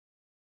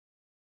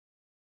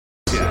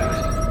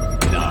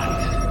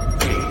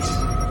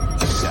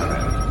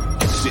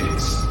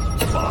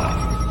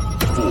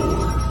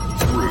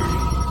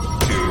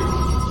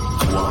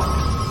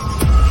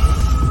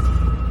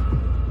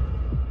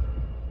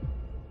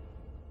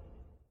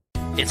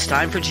It's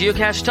time for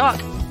Geocache Talk.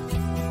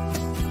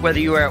 Whether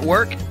you are at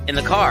work, in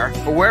the car,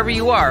 or wherever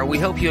you are, we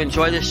hope you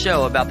enjoy this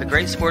show about the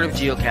great sport of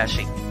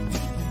geocaching.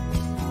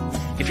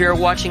 If you're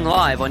watching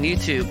live on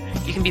YouTube,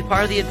 you can be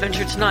part of the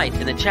adventure tonight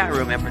in the chat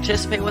room and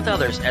participate with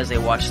others as they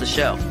watch the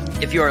show.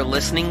 If you are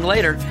listening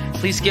later,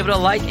 please give it a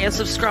like and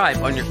subscribe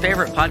on your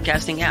favorite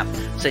podcasting app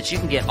so that you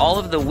can get all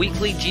of the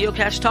weekly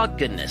Geocache Talk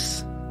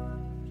goodness.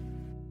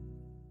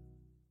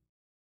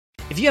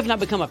 If you have not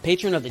become a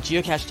patron of the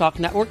Geocache Talk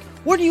Network,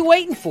 what are you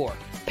waiting for?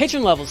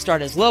 Patron levels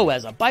start as low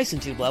as a Bison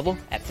Tube level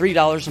at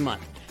 $3 a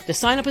month. To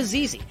sign up is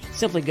easy.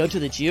 Simply go to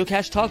the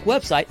Geocache Talk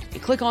website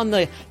and click on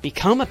the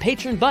Become a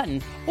Patron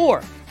button,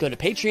 or go to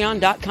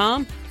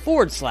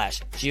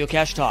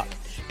patreon.com/Geocache Talk.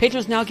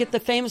 Patrons now get the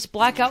famous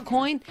Blackout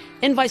coin,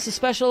 invites to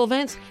special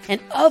events,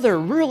 and other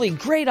really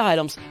great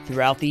items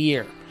throughout the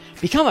year.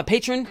 Become a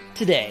patron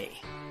today.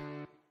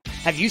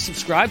 Have you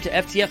subscribed to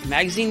FTF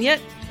Magazine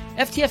yet?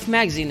 FTF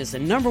Magazine is the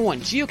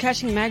 #1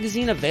 geocaching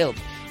magazine available.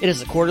 It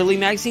is a quarterly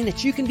magazine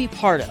that you can be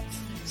part of.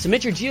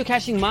 Submit your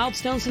geocaching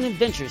milestones and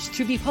adventures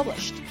to be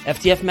published.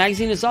 FTF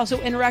Magazine is also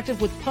interactive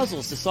with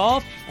puzzles to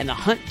solve and the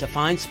hunt to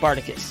find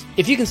Spartacus.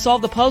 If you can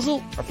solve the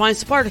puzzle or find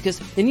Spartacus,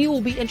 then you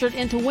will be entered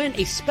in to win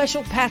a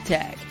special pack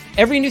tag.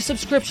 Every new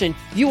subscription,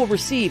 you will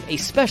receive a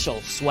special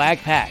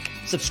swag pack.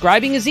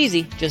 Subscribing is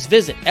easy. Just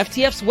visit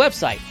FTF's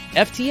website,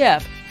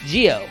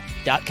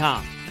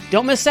 ftfgeo.com.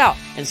 Don't miss out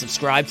and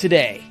subscribe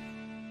today.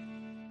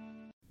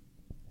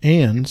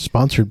 And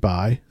sponsored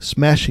by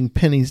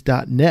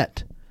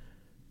smashingpennies.net.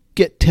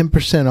 Get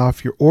 10%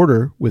 off your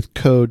order with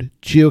code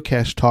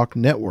Geocache Talk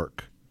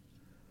Network.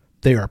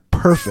 They are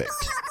perfect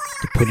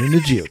to put in a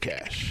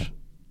geocache.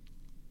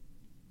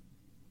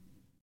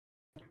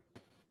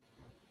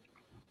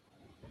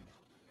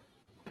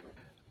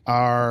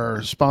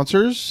 Our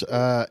sponsors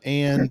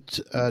and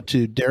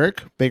to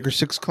Derek, Baker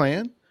 6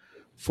 Clan,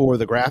 for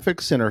the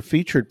graphics, and our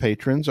featured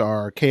patrons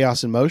are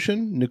Chaos in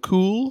Motion,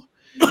 Nikul,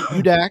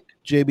 Udak,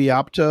 JB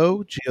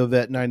Opto,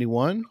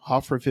 GeoVet91,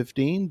 Hoffer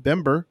 15,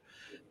 Bember,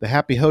 The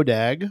Happy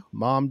Hodag,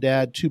 Mom,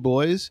 Dad, 2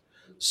 Boys,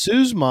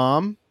 Sue's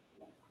Mom,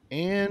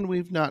 and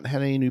we've not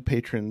had any new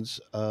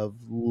patrons of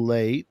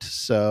late,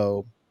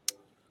 so,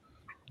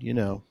 you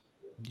know,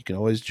 you can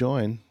always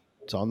join.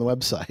 It's on the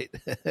website.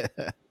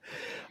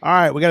 All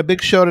right, we got a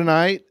big show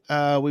tonight.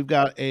 We've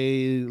got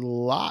a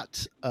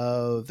lot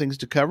of things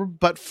to cover,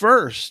 but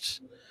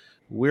first,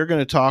 we're going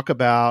to talk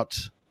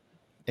about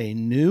a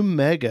new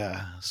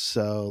mega.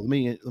 So let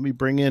me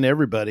bring in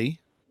everybody.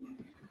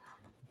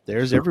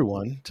 There's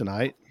everyone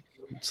tonight.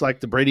 It's like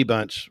the Brady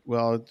Bunch.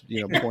 Well,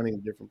 you know, pointing in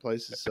different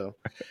places. So,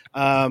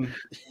 a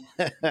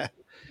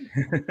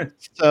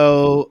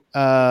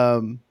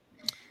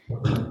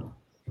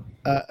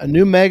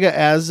new mega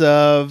as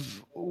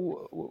of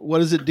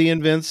what is it,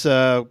 Dean Vince?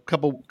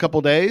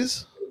 Couple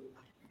days.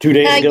 2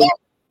 days ago.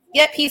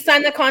 Yep, he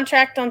signed the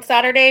contract on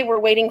Saturday. We're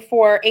waiting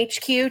for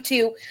HQ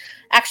to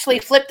actually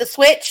flip the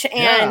switch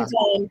and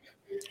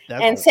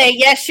say,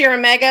 yes, you're a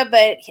mega,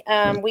 but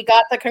we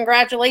got the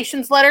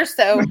congratulations letter,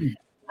 so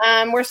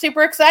we're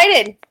super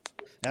excited.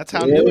 That's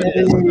how new it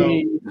is. So.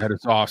 That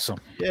is awesome.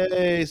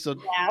 Yay. So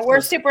yeah,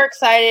 we're super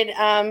excited.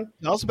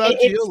 Tell us about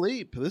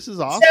GeoLeap. This is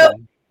awesome. So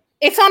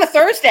it's on a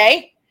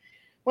Thursday.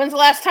 When's the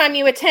last time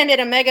you attended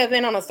a mega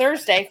event on a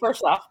Thursday,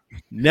 first off?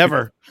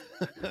 Never.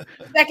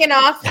 Second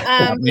off,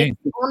 on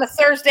a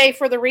Thursday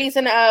for the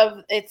reason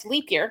of it's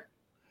leap year.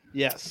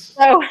 Yes.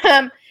 So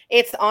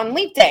it's on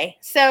leap day.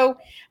 So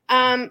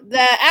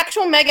the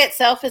actual mega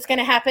itself is going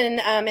to happen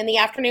in the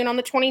afternoon on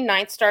the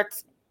 29th,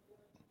 starts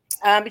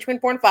between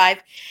 4 and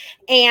 5.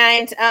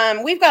 And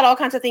we've got all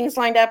kinds of things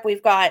lined up.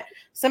 We've got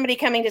somebody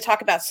coming to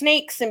talk about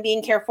snakes and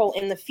being careful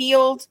in the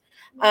field.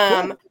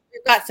 Cool.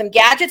 We've got some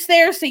gadgets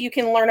there, so you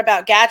can learn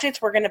about gadgets.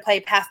 We're going to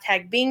play pass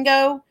tag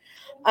bingo.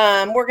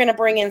 We're going to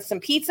bring in some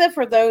pizza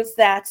for those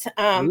that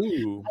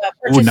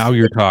now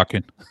you're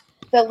talking.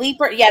 The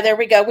leaper, yeah, there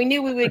we go. We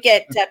knew we would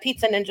get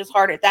Pizza Ninja's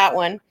heart at that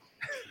one.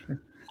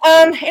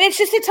 And it's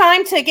just a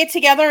time to get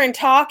together and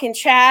talk and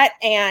chat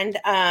and,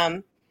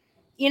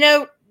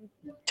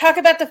 talk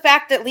about the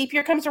fact that leap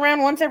year comes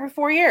around once every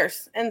 4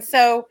 years. And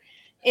so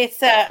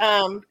it's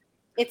a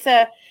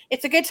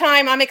good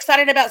time. I'm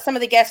excited about some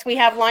of the guests we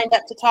have lined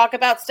up to talk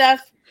about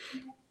stuff.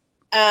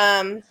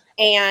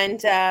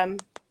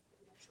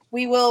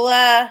 We will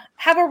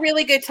have a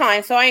really good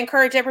time. So I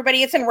encourage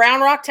everybody. It's in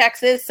Round Rock,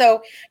 Texas.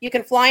 So you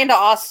can fly into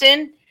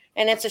Austin,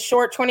 and it's a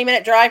short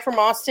 20-minute drive from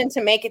Austin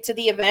to make it to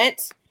the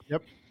event.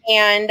 Yep.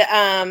 And,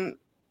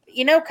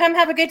 come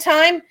have a good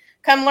time.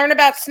 Come learn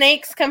about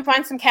snakes. Come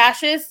find some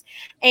caches.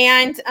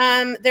 And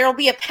there will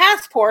be a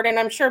passport, and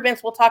I'm sure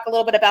Vince will talk a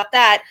little bit about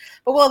that.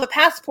 But we'll have a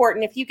passport,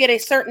 and if you get a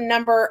certain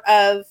number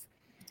of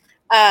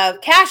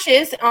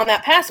caches on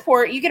that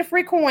passport, you get a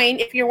free coin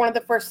if you're one of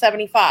the first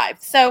 75.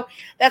 So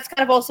that's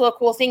kind of also a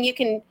cool thing. You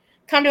can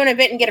come to an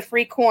event and get a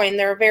free coin.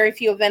 There are very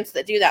few events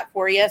that do that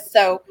for you.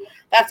 So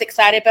that's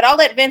excited. But I'll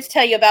let Vince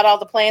tell you about all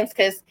the plans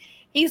because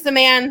he's the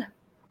man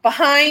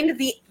behind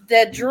the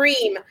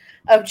dream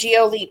of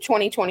GeoLeap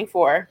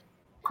 2024.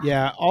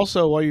 Yeah.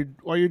 Also,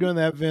 while you're doing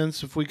that,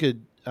 Vince, if we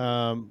could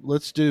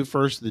let's do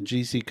first the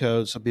GC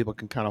code so people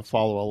can kind of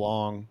follow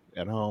along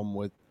at home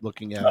with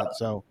looking at it.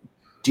 So,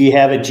 do you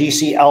have a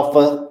GC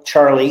Alpha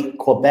Charlie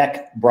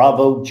Quebec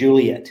Bravo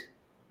Juliet?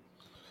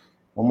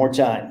 One more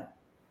time.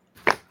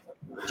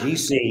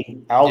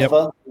 GC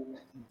Alpha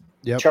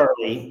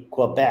Charlie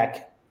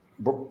Quebec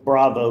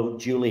Bravo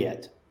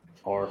Juliet,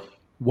 or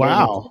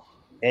wow,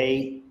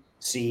 ACQBJ.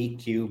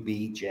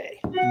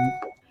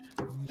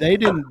 They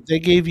didn't. They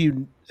gave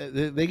you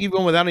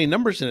one without any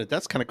numbers in it.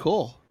 That's kind of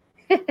cool.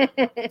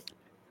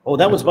 Oh,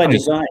 that was by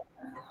design.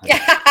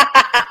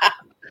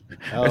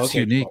 That's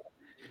unique.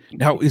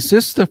 Now, is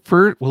this the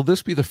first? Will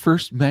this be the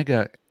first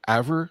mega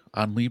ever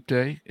on Leap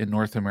Day in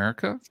North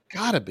America? It's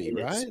gotta be,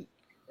 right?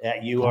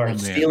 You are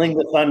stealing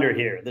the thunder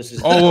here. This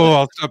is.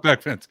 I'll step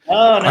back, Vince.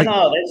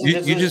 No.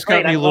 You just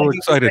got me a little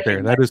excited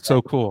there. That is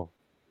so cool.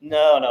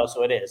 No.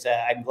 So it is.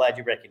 I'm glad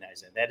you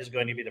recognize it. That is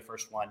going to be the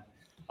first one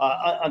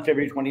on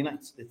February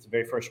 29th. It's the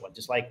very first one.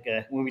 Just like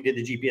when we did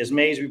the GPS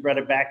maze, we brought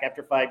it back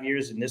after 5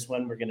 years, and this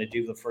one we're going to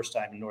do the first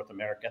time in North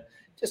America.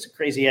 Just a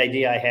crazy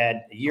idea I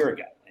had a year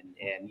ago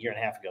and a year and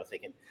a half ago,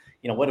 thinking,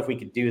 what if we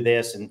could do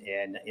this? And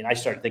I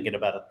started thinking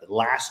about it the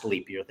last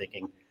leap year,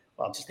 thinking,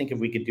 well, just think if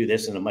we could do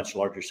this in a much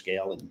larger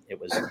scale. And it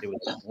was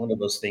one of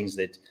those things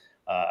that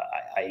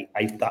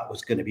I thought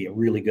was going to be a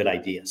really good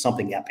idea,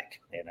 something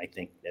epic. And I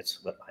think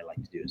that's what I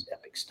like to do, is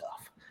epic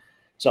stuff.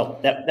 So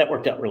that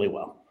worked out really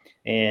well.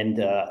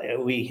 And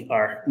we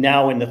are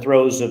now in the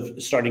throes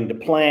of starting to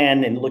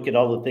plan and look at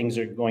all the things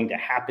that are going to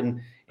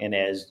happen. And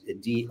as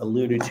Dee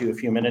alluded to a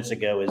few minutes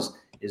ago,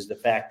 is the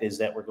fact is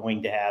that we're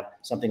going to have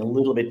something a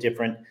little bit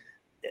different.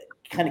 It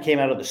kind of came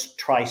out of the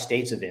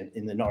Tri-States event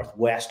in the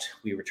Northwest.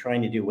 We were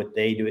trying to do what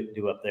they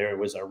do up there. It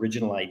was our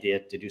original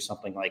idea to do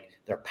something like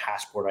their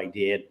passport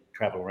idea,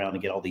 travel around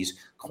and get all these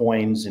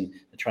coins in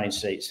the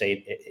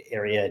Tri-State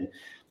area. And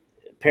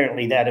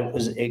apparently that it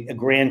was a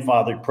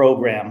grandfathered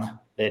program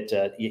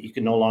that you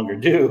can no longer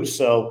do.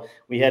 So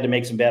we had to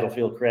make some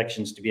battlefield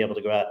corrections to be able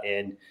to go out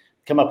and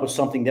come up with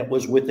something that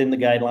was within the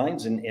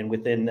guidelines and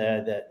within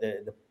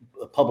the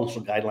published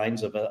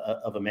guidelines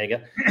of a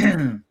mega.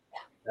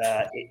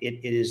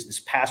 It is this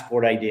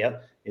passport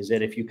idea, is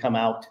that if you come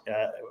out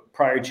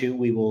prior to,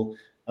 we will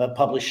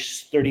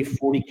publish 30,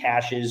 40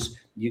 caches,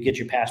 you get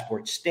your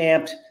passport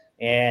stamped,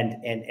 and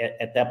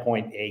at that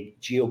point, a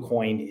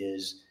geocoin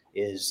is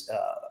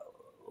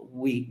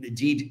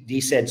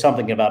Dee said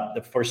something about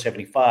the first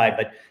 75,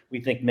 but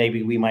we think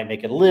maybe we might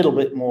make it a little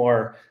bit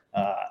more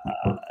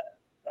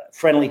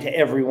friendly to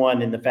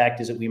everyone. And the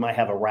fact is that we might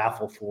have a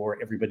raffle for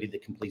everybody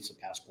that completes the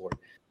passport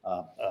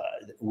a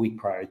week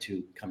prior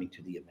to coming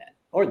to the event,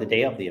 or the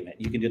day of the event.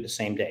 You can do it the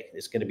same day.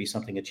 It's going to be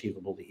something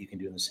achievable that you can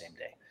do in the same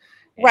day.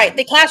 And right.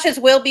 The caches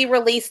will be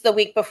released the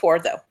week before,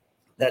 though.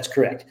 That's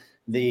correct.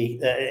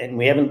 And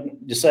we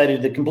haven't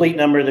decided the complete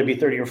number. There'll be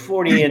 30 or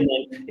 40. And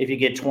then if you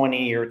get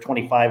 20 or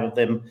 25 of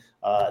them,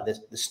 the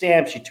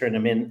stamps, you turn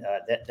them in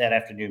that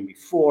afternoon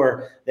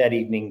before. That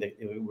evening,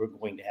 we're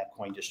going to have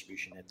coin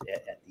distribution at the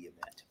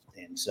event.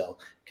 And so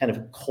kind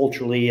of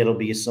culturally, it'll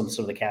be some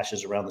of the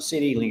caches around the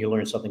city. You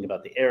learn something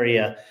about the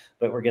area,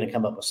 but we're going to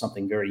come up with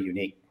something very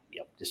unique.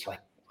 Just like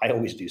I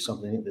always do,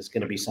 something that's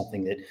going to be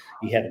something that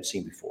you haven't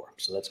seen before.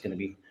 So that's going to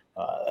be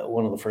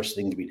one of the first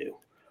things we do.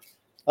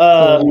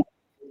 I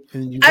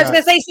was going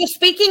to say, so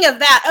speaking of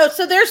that,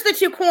 so there's the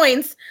two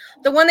coins.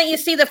 The one that you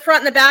see the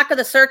front and the back of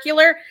the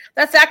circular,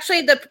 that's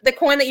actually the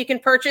coin that you can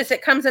purchase.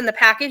 It comes in the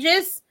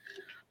packages.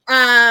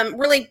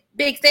 Really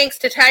big thanks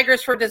to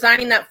Tigers for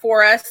designing that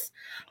for us.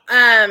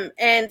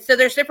 And so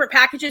there's different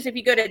packages. If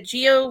you go to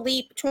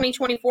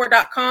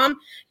geoleap2024.com,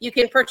 you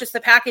can purchase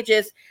the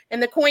packages.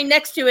 And the coin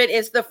next to it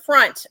is the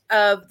front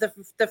of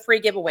the free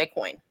giveaway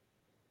coin.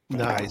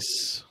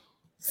 Nice.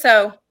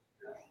 So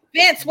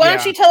Vince, why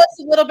don't you tell us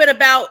a little bit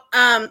about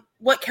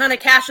what kind of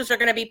caches are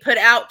going to be put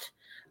out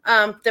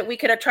that we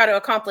could try to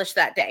accomplish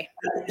that day?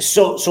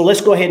 So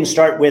let's go ahead and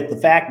start with the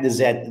fact is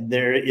that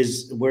there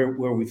is where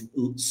we've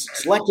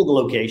selected the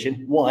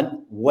location.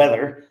 One,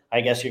 weather. I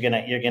guess you're gonna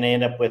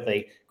end up with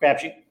a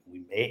crapshoot.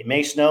 It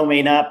may snow,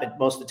 may not, but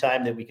most of the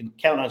time that we can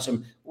count on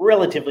some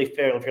relatively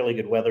fairly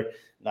good weather.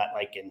 Not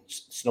like in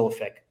snow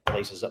effect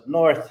places up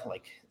north,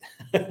 like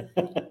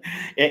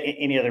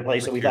any other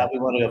place. So we thought we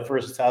wanted to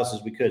first as house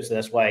as we could. So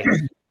that's why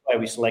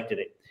we selected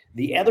it.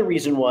 The other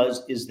reason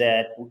is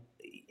that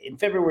in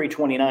February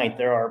 29th,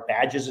 there are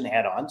badges and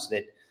add-ons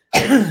that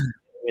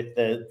with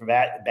the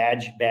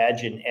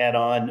badge and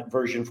add-on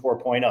version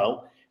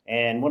 4.0.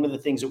 And one of the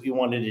things that we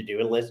wanted to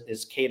do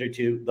is cater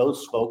to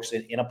those folks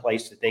in a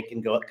place that they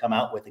can come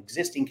out with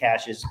existing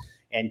caches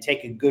and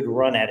take a good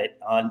run at it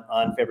on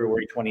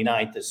February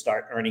 29th to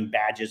start earning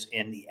badges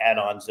and the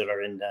add-ons that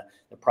are in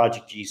the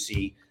Project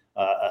GC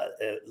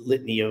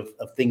litany of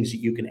things that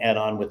you can add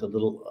on with a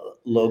little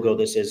logo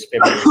that says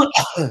February,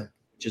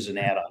 which is an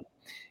add-on.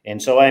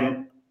 And so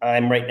I'm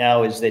right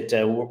now is that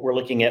we're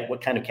looking at what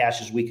kind of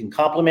caches we can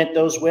complement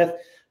those with,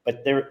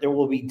 but there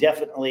will be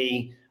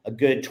definitely a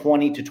good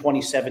 20 to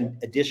 27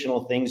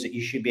 additional things that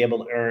you should be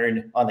able to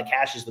earn on the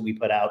caches that we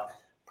put out,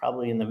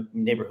 probably in the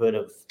neighborhood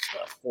of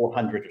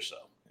 400 or so.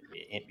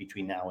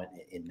 between now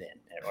and then,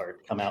 or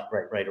come out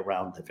right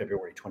around the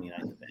February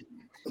 29th event.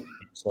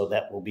 So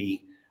that will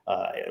be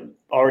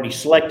already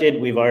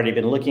selected. We've already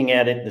been looking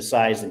at it, the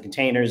size and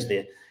containers,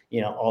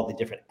 all the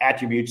different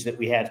attributes that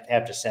we have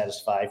to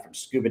satisfy, from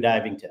scuba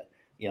diving to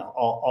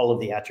all of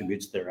the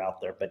attributes that are out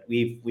there. But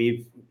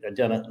we've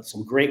done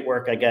some great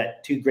work. I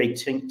got two great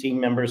team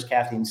members,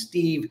 Kathy and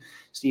Steve.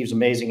 Steve's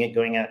amazing at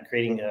going out and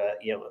creating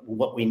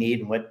what we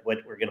need and what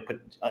we're going to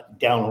put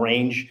down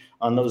range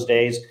on those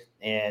days.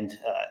 And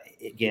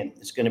again,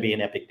 it's going to be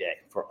an epic day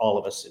for all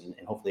of us and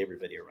hopefully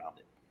everybody around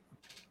it.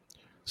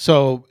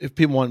 So if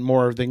people want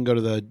more, they can go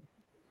to the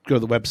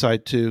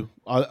website too.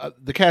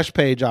 The cache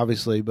page,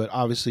 obviously, but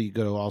obviously you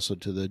go also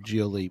to the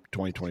GeoLeap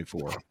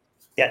 2024.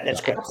 Yeah,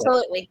 that's correct.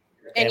 Absolutely.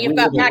 And you've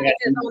got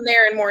packages on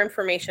there and more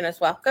information as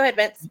well. Go ahead,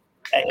 Vince.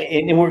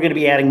 And we're going to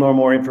be adding more and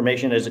more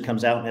information as it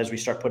comes out and as we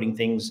start putting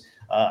things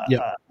out,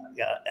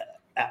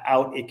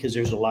 because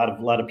there's a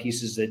lot of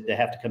pieces that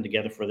have to come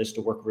together for this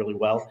to work really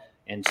well.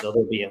 And so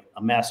there'll be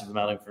a massive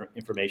amount of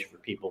information for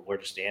people, where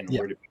to stand and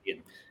where to be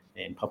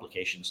in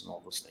publications and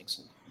all those things.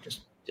 And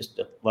just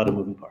a lot of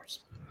moving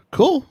parts.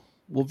 Cool.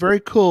 Well, very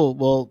cool.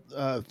 Well,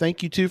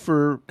 thank you two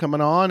for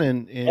coming on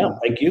and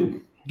thank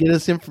you. Get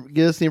us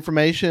the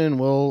information.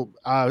 We'll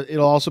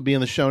it'll also be in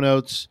the show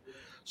notes.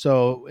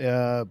 So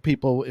if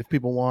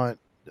people want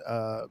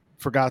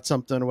forgot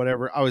something or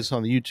whatever, always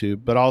on the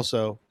YouTube, but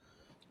also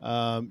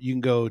you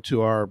can go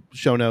to our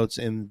show notes,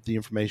 and the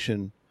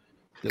information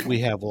that we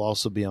have will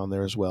also be on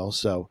there as well.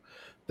 So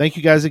thank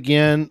you guys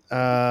again.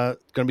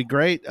 It's going to be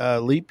great.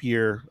 A leap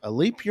year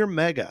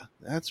mega.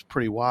 That's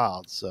pretty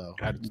wild. So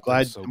I'm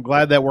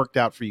glad that worked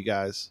out for you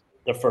guys.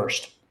 The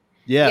first.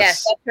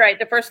 Yes, that's right.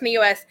 The first in the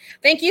U.S.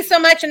 Thank you so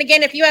much. And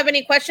again, if you have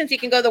any questions, you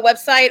can go to the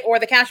website or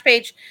the cache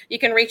page. You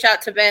can reach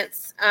out to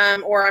Vince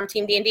or I'm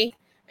Team D&D,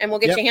 and we'll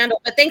get you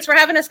handled. But thanks for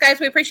having us, guys.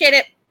 We appreciate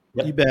it.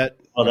 Yep. You bet.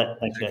 All that.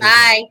 Thanks, guys.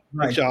 Bye.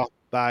 Thanks, y'all.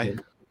 Bye.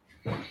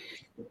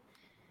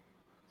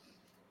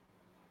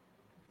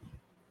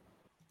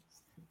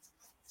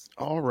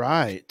 All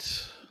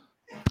right.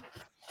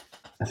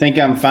 I think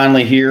I'm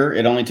finally here.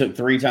 It only took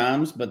 3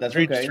 times, but that's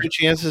okay. 3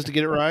 chances to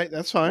get it right.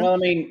 That's fine. Well, I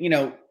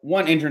mean,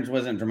 one entrance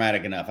wasn't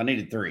dramatic enough. I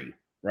needed 3,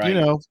 right?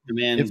 In,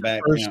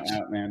 back,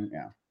 out, man.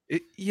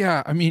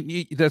 Yeah. I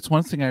mean, that's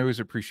one thing I always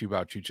appreciate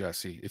about you,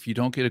 Jesse. If you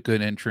don't get a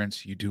good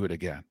entrance, you do it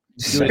again.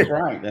 That's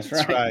right. That's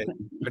right.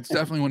 It's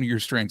definitely one of your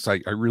strengths I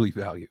really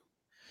value.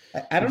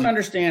 I don't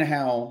understand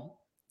how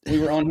we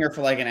were on here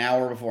for like an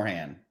hour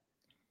beforehand.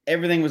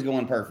 Everything was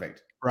going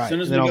perfect. Right. As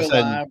soon as we go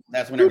live,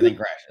 that's when everything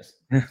crashes.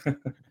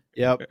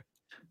 Yep.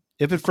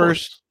 If you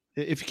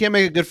can't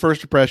make a good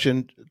first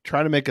impression,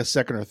 try to make a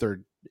second or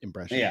third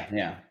impression.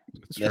 Yeah.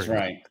 That's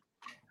right.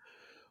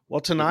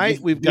 Well,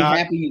 tonight we've got. Be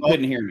happy you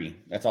couldn't hear me.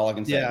 That's all I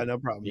can say. Yeah, no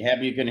problem. Be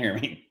happy you couldn't hear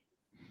me.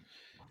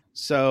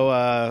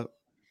 So,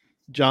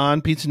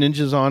 John, Pizza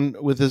Ninja's on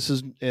with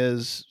us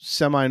as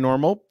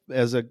semi-normal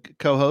as a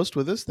co-host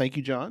with us. Thank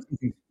you, John.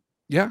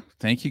 Yeah,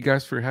 thank you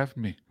guys for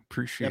having me.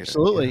 Appreciate it.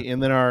 Absolutely. Yeah.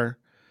 And then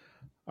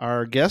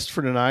our guest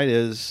for tonight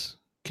is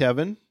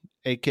Kevin,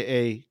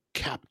 aka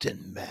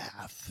Captain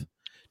Math.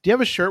 Do you have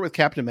a shirt with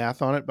Captain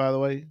Math on it, by the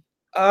way?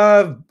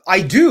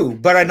 I do,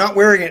 but I'm not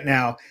wearing it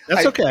now.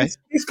 That's okay.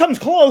 This comes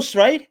close,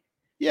 right?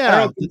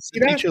 Yeah.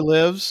 The teacher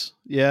lives.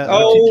 Yeah.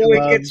 Oh,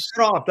 it gets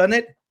cut off, doesn't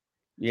it?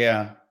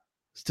 Yeah.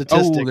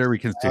 Statistics. Oh, there we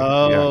can see.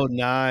 Oh,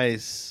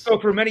 nice. So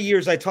for many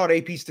years, I taught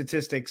AP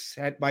statistics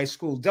at my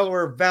school,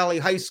 Delaware Valley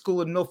High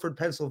School in Milford,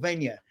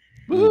 Pennsylvania.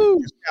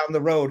 Woo! Just down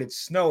the road,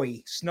 it's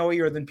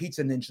snowier than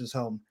Pizza Ninja's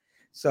home.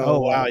 So, oh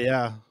wow,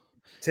 yeah.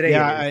 Today,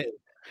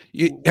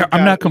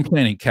 I'm not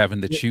complaining,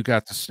 Kevin, that you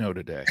got the snow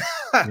today.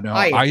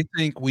 I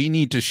think we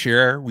need to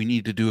share. We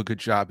need to do a good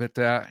job at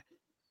that.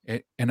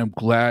 And I'm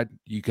glad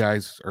you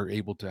guys are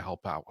able to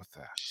help out with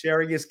that.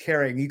 Sharing is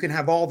caring. You can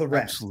have all the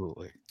rest.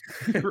 Absolutely.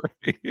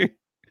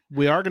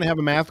 We are going to have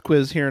a math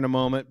quiz here in a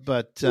moment,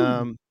 but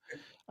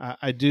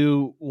I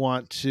do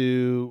want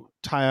to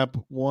tie up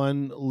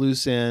one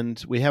loose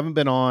end. We haven't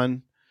been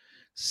on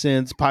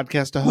since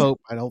Podcast of Hope,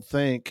 I don't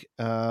think,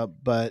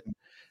 but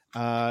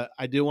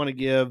I do want to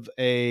give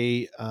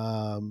a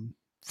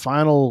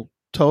final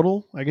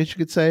total, I guess you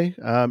could say.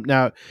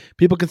 Now,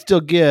 people can still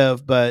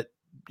give, but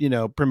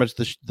pretty much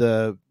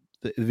the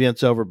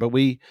event's over. But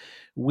we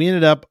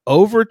ended up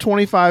over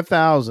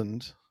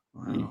 25,000.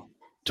 Wow.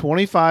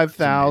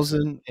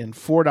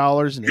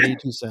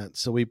 $25,004.82.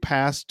 So we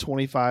passed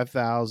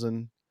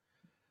 25,000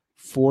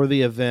 for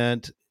the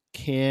event.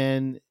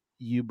 Can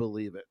you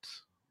believe it?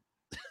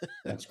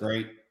 That's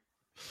great.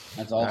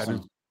 That's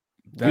awesome.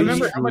 Do you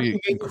remember how much we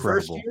made the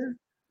first year?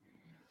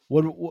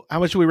 How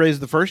much did we raise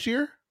the first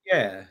year?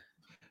 Yeah.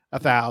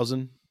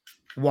 1,000.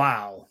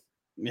 Wow.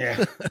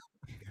 Yeah.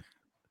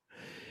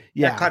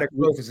 Yeah. That kind of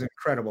growth is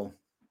incredible.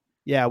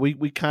 Yeah,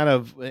 we kind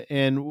of,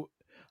 and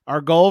our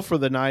goal for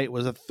the night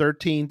was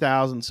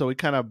 13,000, so we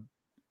kind of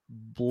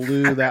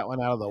blew that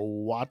one out of the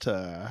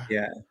water.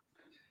 Yeah.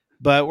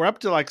 But we're up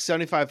to like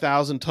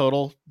 75,000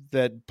 total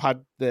that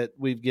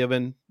we've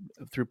given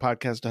through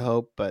Podcast of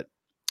Hope. But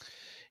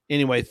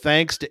anyway,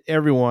 thanks to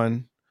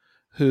everyone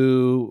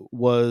who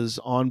was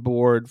on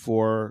board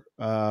for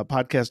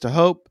Podcast of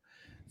Hope.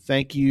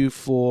 Thank you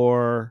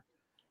for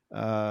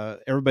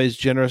everybody's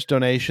generous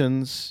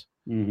donations.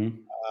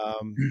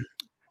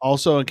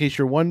 Also, in case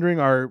you're wondering,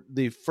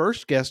 the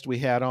first guest we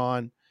had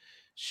on,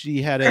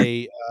 she had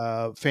a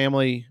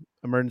family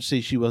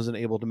emergency. She wasn't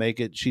able to make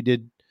it. She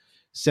did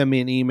send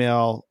me an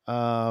email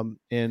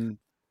and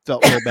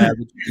felt real bad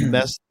that she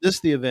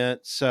missed the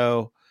event.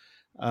 So,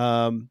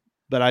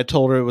 but I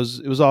told her it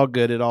was all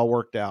good. It all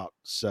worked out.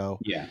 So,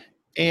 yeah.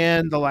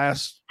 And the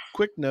last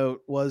quick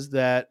note was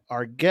that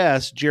our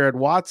guest, Jared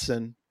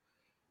Watson,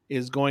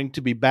 is going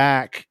to be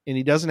back, and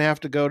he doesn't have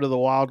to go to the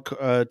wild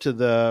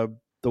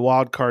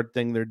card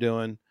thing they're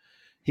doing.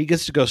 He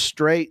gets to go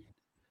straight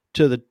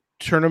to the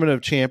Tournament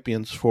of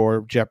Champions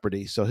for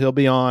Jeopardy. So he'll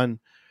be on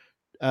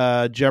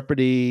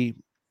Jeopardy.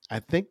 I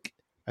think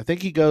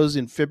he goes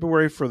in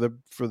February for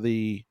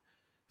the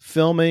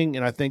filming,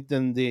 and I think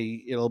then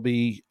it'll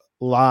be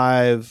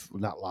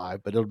not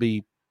live, but it'll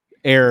be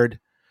aired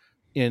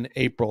in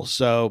April.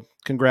 So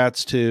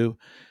congrats to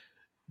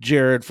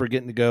Jared for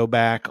getting to go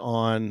back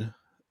on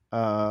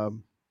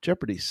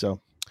Jeopardy.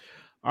 So,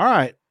 all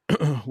right.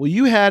 Well,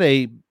 you had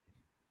a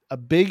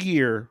big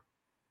year,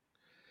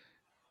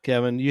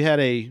 Kevin. You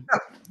had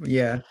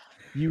Yeah.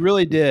 You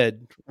really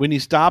did. When you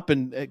stop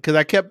because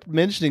I kept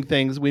mentioning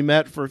things, we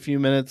met for a few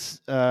minutes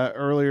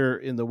earlier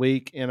in the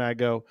week, and I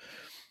go,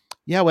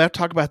 "Yeah, we have to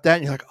talk about that."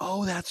 And you're like,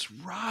 "Oh, that's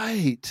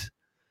right.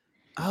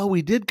 Oh,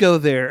 we did go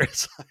there."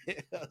 It's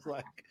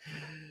like,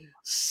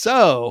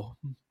 so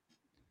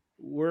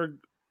we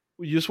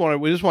just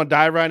want to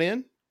dive right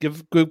in.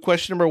 Give good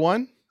question number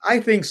one. I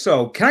think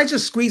so. Can I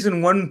just squeeze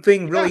in one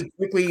thing really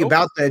quickly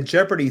about the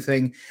Jeopardy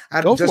thing?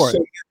 Go for it. So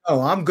you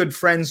know, I'm good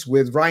friends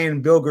with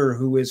Ryan Bilger,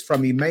 who is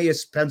from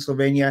Emmaus,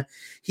 Pennsylvania.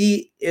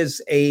 He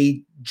is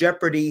a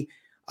Jeopardy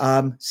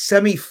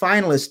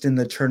semi-finalist in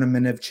the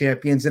Tournament of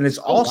Champions, and is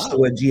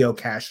also a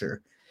geocacher.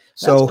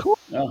 So cool.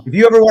 If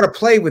you ever want to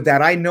play with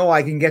that, I know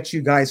I can get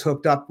you guys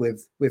hooked up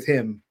with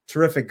him.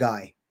 Terrific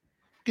guy.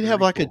 You could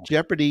have like a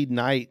Jeopardy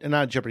night,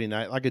 not Jeopardy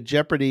night, like a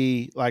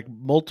Jeopardy, like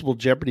multiple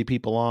Jeopardy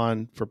people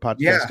on for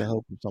Podcast to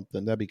Hope or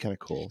something. That'd be kind of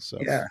cool. So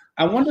yeah,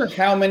 I wonder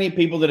how many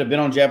people that have been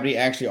on Jeopardy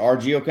actually are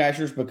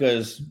geocachers,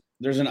 because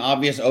there's an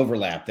obvious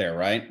overlap there,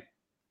 right?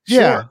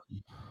 Yeah. Sure.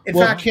 In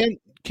well, fact,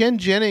 Ken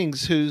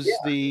Jennings, who's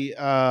the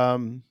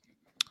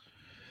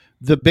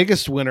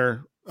biggest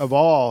winner of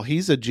all,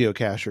 he's a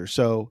geocacher.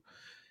 So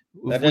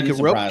if we could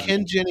rope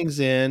Ken Jennings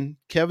in,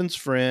 Kevin's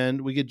friend,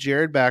 we get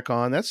Jared back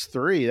on. That's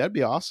 3. That'd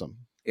be awesome.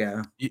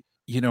 Yeah.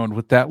 You know, and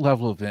with that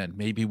level of event,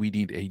 maybe we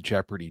need a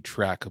Jeopardy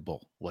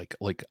trackable,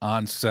 like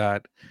on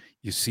set,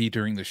 you see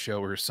during the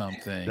show or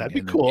something. That'd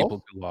be and cool.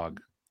 People can log.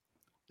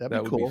 That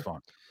would be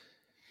fun.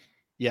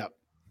 Yeah.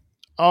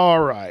 All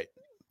right.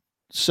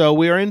 So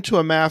we are into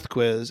a math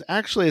quiz.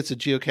 Actually, it's a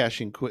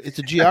geocaching quiz. It's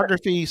a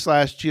geography /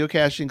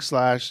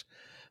 geocaching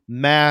 /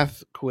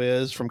 math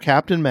quiz from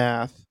Captain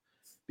Math,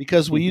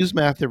 because we use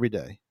math every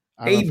day.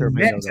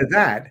 Amen to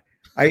that.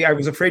 I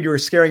was afraid you were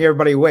scaring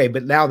everybody away,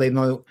 but now they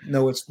know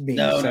it's me.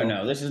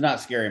 No. This is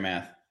not scary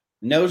math.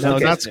 No,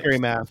 not scary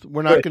math.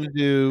 We're not going to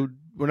do.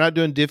 We're not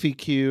doing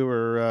Diffie-Q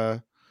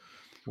or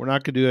we're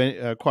not going to do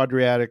any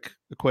quadratic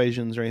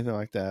equations or anything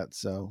like that.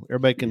 So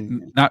everybody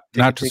can not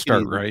to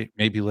start, right?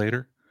 Maybe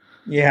later.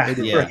 Yeah.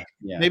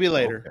 Maybe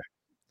later. Okay.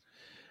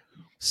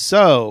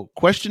 So,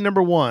 question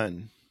number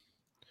 1.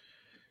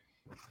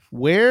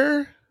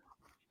 Where,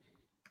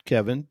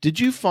 Kevin, did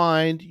you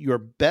find your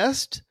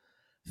best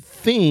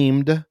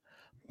themed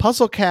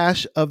puzzle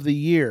cache of the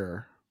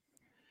year?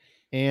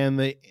 And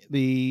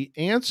the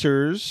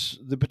answers,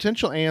 the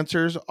potential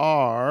answers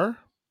are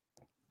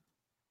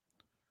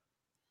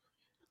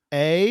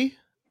A,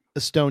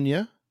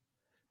 Estonia,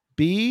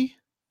 B,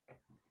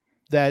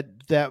 that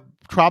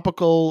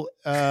tropical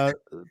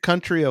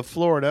country of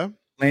Florida,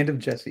 land of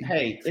Jesse.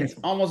 Hey, it's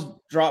almost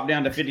dropped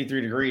down to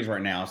 53 degrees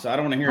right now, so I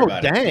don't want to hear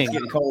about it. It's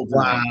getting cold.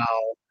 Wow.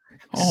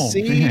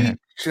 C,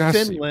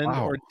 Finland,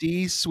 or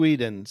D,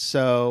 Sweden.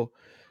 So,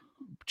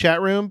 chat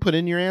room, put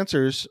in your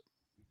answers.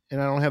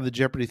 And I don't have the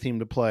Jeopardy theme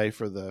to play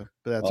but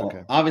that's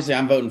okay. Obviously,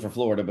 I'm voting for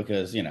Florida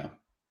because, you know,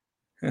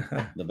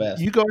 the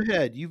best. You go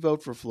ahead. You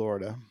vote for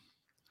Florida.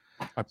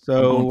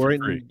 So we're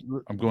in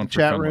the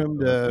chat room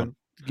to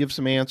give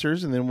some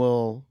answers, and then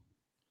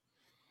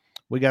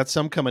we got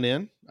some coming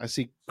in. I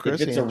see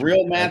Chris. If it's a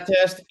real math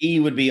test, E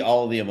would be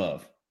all of the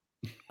above.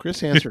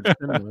 Chris answered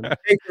Finland.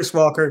 Hey, Chris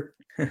Walker.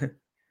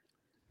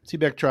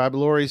 T-Beck Tribe.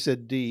 Lori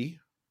said D.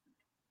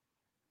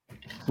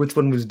 Which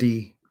one was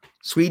D?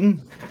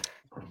 Sweden?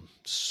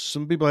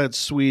 Some people had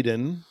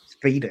Sweden.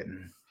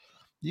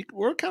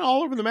 We're kind of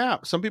all over the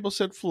map. Some people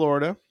said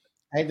Florida.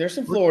 Hey, there's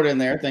some Florida in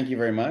there. Thank you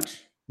very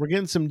much. We're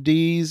getting some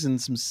D's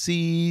and some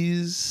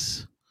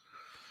C's.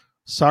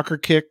 Soccer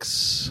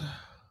kicks.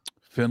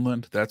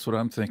 Finland. That's what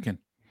I'm thinking.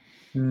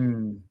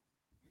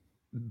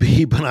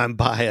 B, but I'm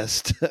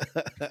biased.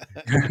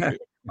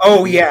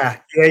 Oh,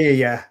 yeah.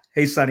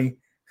 Hey, Sonny.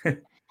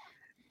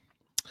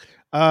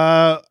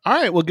 All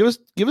right. Well, give us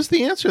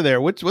the answer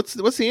there. What's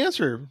the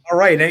answer? All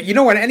right. You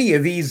know what? Any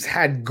of these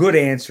had good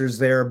answers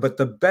there, but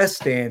the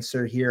best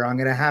answer here, I'm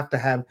going to have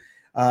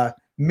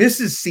Mrs.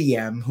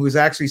 CM, who is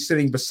actually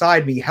sitting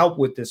beside me, help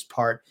with this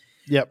part.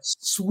 Yep.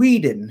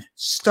 Sweden,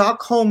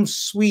 Stockholm,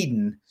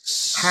 Sweden.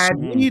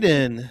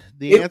 Sweden.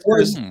 The answer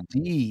is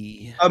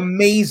D.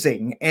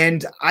 Amazing.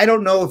 And I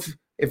don't know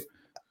if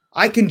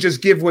I can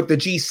just give what the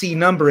GC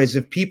number is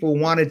if people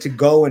wanted to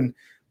go and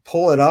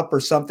pull it up or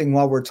something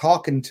while we're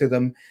talking to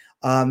them.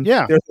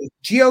 There's a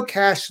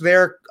geocache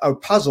there, a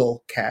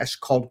puzzle cache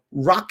called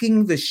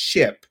Rocking the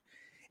Ship.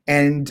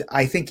 And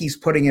I think he's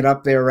putting it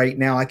up there right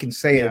now. I can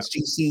say it's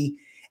GC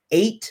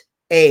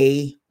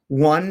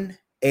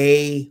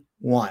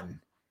 8A1A1.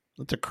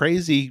 That's a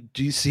crazy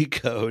GC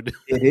code.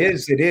 It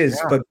is. Yeah.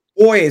 But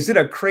boy, is it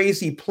a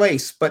crazy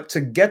place. But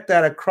to get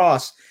that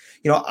across,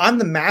 I'm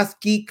the math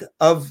geek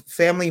of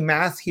family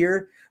math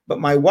here, but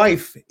my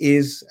wife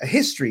is a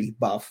history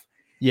buff.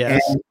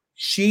 Yes. And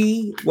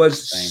she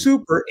was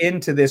super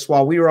into this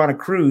while we were on a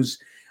cruise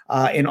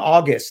in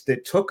August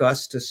that took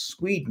us to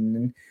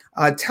Sweden.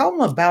 And tell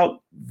them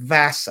about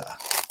Vasa.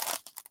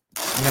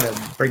 I'm going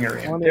to bring her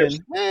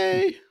in.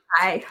 Hey.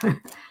 Hi.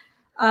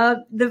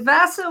 The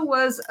Vasa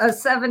was a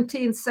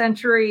 17th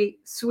century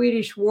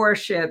Swedish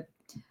warship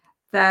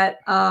that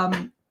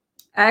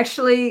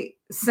actually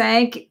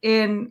sank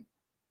in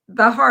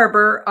the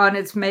harbor on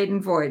its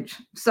maiden voyage.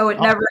 So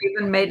it never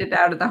even made it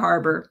out of the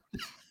harbor.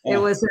 It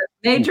was a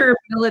major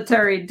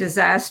military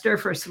disaster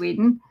for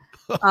Sweden.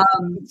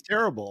 It's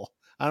terrible.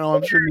 I know,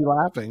 I'm sure you're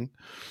laughing.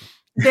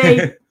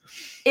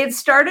 It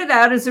started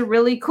out as a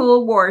really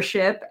cool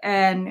warship.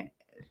 And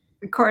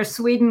of course,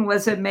 Sweden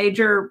was a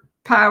major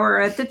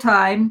power at the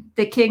time.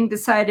 The king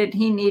decided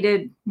he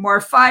needed more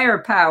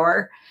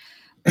firepower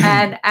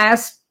and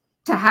asked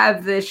to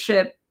have this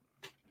ship,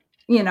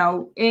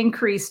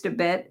 increased a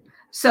bit.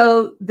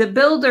 So the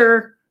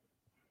builder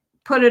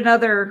put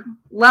another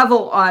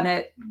level on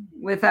it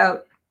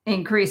without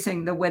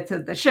increasing the width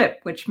of the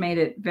ship, which made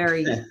it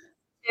very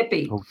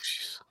tippy.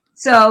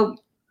 So,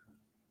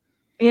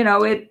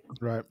 it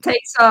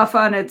takes off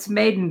on its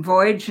maiden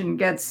voyage and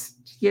gets,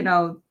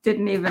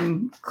 didn't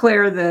even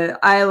clear the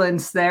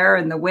islands there,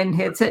 and the wind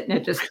hits it and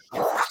it just.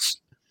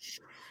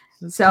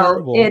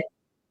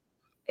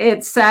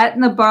 It sat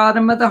in the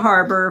bottom of the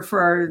harbor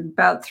for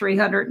about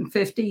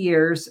 350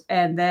 years.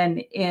 And then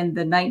in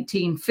the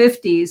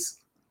 1950s,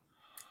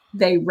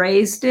 they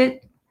raised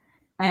it,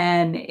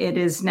 and it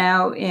is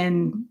now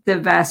in the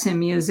Vasa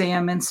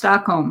Museum in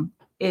Stockholm.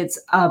 It's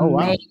amazing.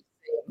 Wow.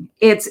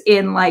 It's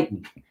in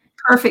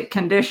perfect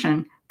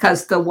condition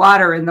because the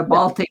water in the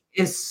Baltic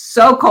is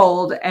so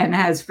cold and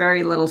has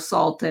very little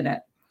salt in it.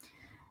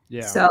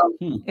 Yeah. So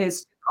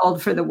it's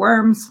cold for the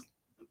worms,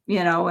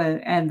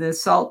 and the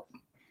salt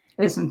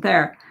isn't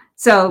there.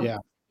 So if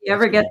you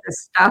ever get to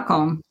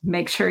Stockholm,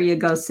 make sure you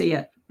go see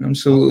it.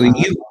 Absolutely.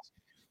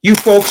 You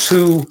folks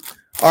who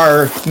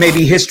are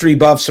maybe history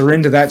buffs or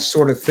into that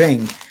sort of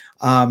thing,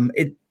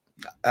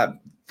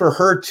 for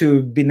her to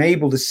have been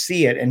able to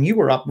see it, and you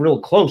were up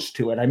real close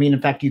to it. I mean,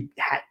 in fact, you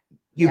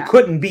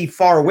couldn't be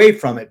far away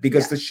from it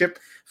because the ship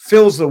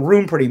fills the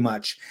room pretty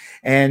much.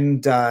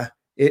 And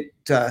it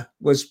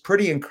was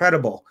pretty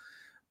incredible.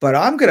 But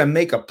I'm going to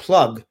make a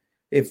plug.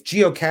 If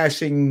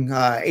Geocaching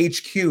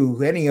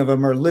HQ, any of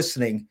them are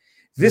listening,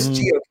 this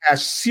geocache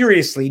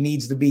seriously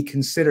needs to be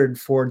considered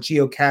for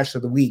Geocache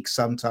of the Week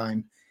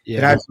sometime.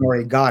 It hasn't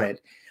already got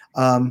it.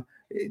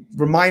 It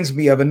reminds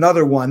me of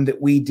another one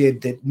that we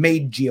did that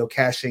made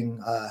geocaching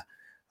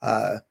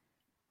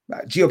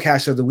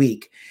Geocache of the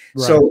Week.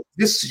 Right. So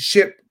this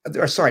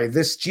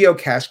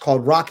geocache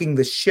called Rocking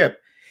the Ship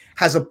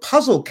has a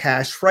puzzle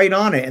cache right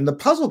on it. And the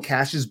puzzle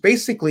cache is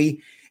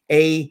basically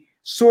a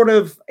sort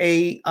of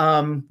a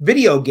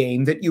video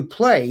game that you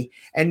play.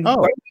 And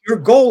what your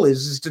goal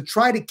is to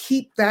try to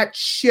keep that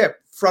ship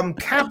from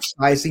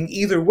capsizing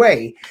either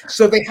way.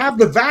 So they have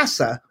the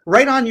Vasa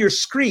right on your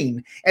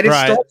screen, and it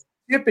starts to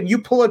dip, and you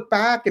pull it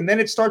back, and then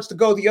it starts to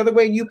go the other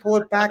way, and you pull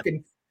it back,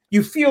 and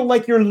you feel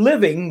like you're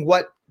living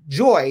what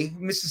Joy,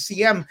 Mrs.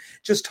 CM,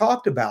 just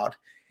talked about.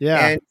 Yeah.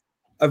 And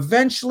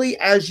eventually,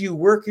 as you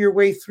work your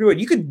way through it,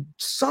 you could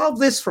solve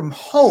this from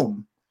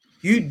home.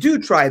 You do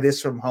try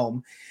this from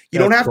home. You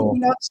don't have to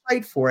be on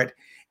site for it.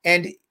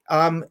 And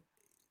the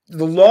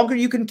longer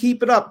you can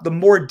keep it up, the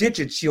more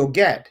digits you'll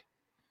get.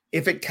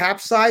 If it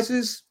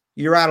capsizes,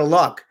 you're out of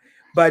luck.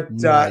 But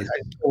But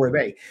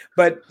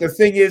the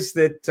thing is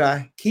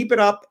that keep it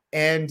up,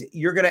 and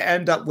you're going to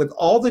end up with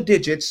all the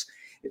digits.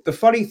 The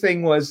funny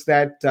thing was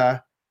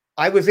that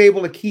I was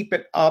able to keep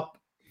it up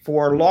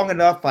for long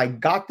enough. I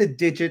got the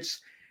digits,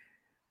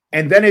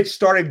 and then it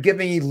started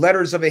giving me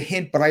letters of a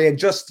hint, but I had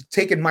just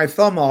taken my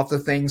thumb off the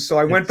thing, so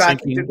I went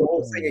back and did the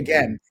whole thing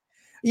again.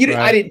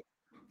 I didn't,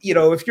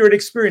 if you're an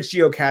experienced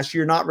geocacher,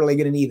 you're not really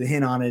going to need a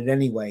hint on it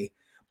anyway.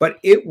 But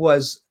it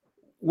was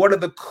one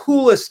of the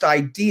coolest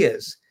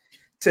ideas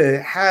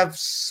to have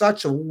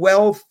such a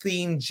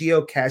well-themed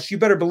geocache. You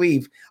better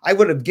believe I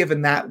would have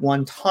given that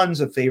one tons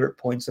of favorite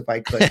points if I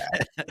could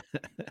have.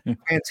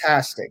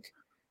 Fantastic.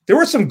 There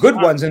were some good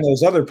ones in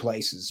those other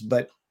places,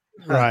 but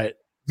Right.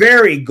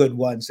 very good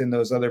ones in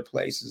those other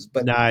places.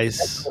 But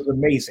Nice. that was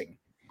amazing.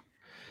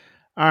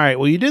 All right.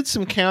 Well, you did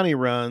some county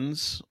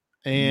runs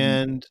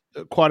and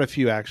quite a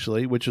few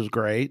actually, which was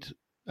great.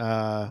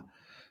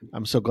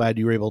 I'm so glad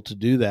you were able to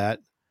do that.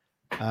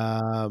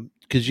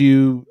 Because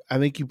I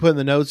think you put in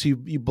the notes,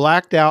 you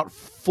blacked out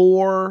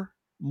 4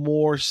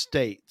 more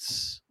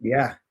states.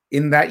 Yeah,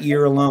 in that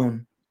year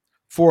alone.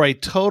 For a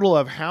total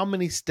of how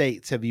many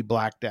states have you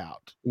blacked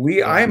out?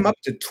 I am up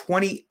to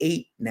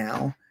 28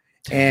 now.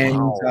 And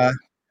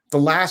the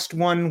last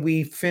one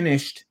we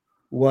finished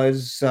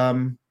was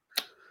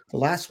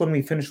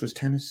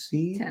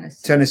Tennessee.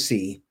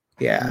 Tennessee.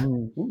 Yeah.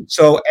 Mm-hmm.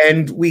 So,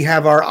 and we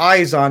have our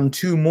eyes on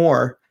 2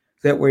 more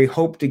that we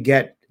hope to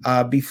get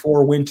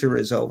before winter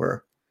is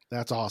over.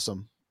 That's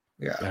awesome.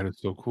 Yeah. That is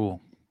so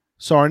cool.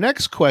 So our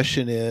next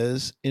question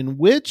is, in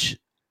which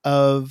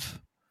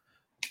of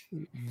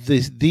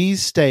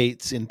these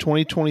states in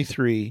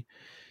 2023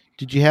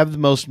 did you have the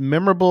most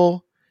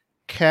memorable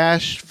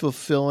cache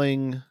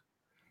fulfilling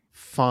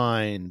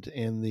find?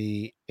 And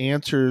the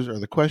answers or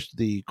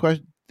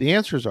the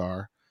answers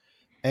are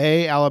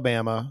A,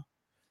 Alabama,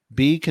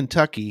 B,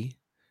 Kentucky,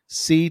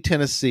 C,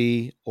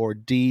 Tennessee, or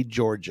D,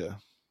 Georgia.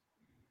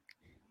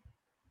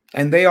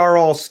 And they are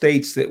all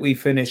states that we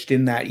finished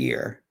in that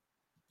year.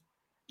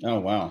 Oh,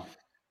 wow.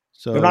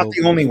 So they're not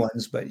the only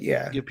ones, but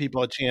yeah. Give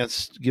people a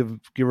chance, give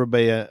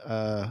everybody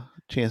a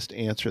chance to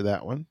answer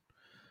that one.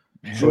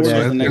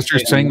 Georgia, the next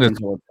you're saying that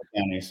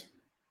counties.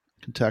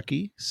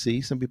 Kentucky, C.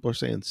 Some people are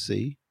saying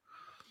C.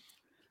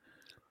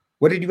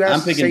 What did you ask?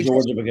 I'm picking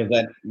Georgia because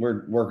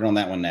we're working on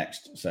that one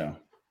next. So,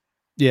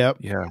 yeah.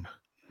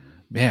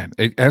 Man,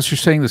 as you're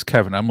saying this,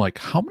 Kevin, I'm like,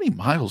 how many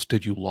miles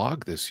did you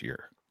log this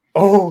year?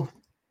 Oh,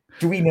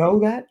 do we know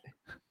that?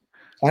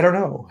 I don't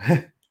know.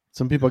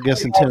 Some people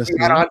guess in Tennessee.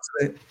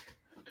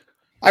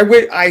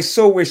 I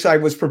so wish I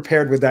was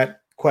prepared with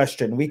that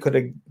question.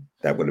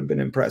 That would have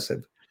been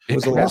impressive.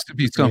 It has to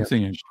be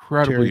something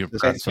incredibly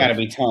impressive. It's got to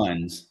be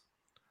tons.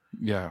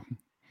 Yeah.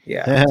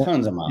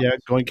 Tons of miles. Yeah,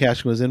 going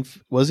cache was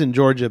in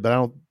Georgia, but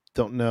I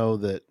don't know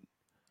that.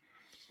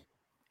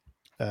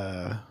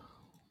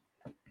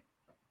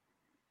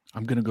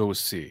 I'm gonna go with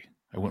C.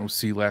 I went with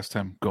C last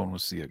time. Going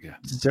with C again.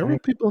 Several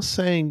people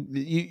saying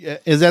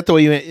is that the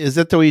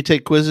way you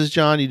take quizzes,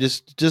 John? You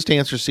just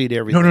answer C to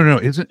everything. No.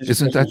 Isn't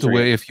that the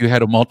way? If you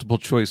had a multiple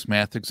choice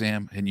math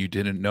exam and you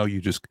didn't know,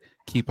 you just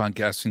keep on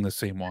guessing the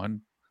same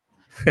one.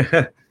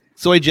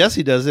 It's the way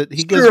Jesse does it.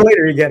 He sooner or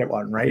later you get it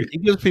one, right? He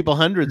gives people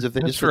hundreds if they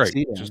that's just right.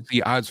 succeed. Just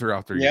the odds are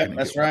out there. Yeah,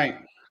 that's right.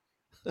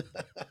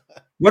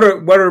 What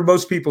are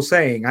most people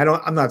saying?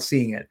 I'm not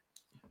seeing it.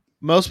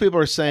 Most people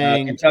are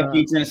saying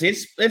Kentucky, Tennessee.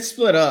 It's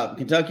split up.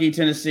 Kentucky,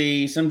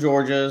 Tennessee, some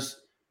Georgias.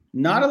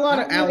 Not a lot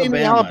of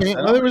Alabama. There's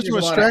a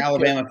lot of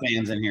Alabama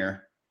fans in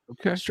here.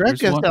 Okay, Streck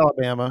guessed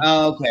Alabama.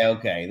 Oh,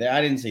 okay.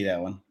 I didn't see that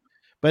one,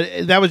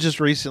 but that was just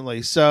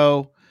recently.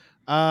 So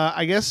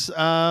I guess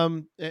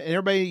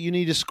everybody, you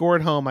need to score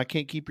at home. I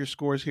can't keep your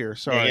scores here.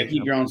 Sorry, yeah,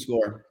 keep your own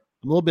score.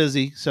 I'm a little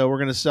busy, so we're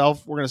gonna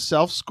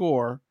self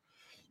score.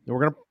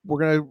 And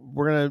we're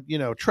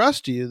gonna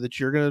trust you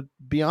that you're gonna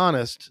be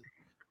honest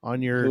on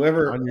your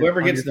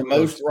whoever gets the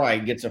most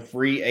right gets a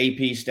free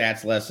AP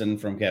stats lesson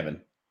from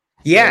Kevin.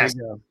 Yes.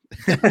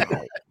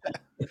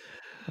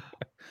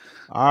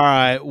 All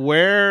right.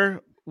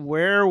 Where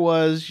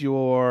was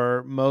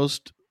your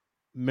most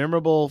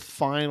memorable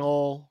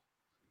final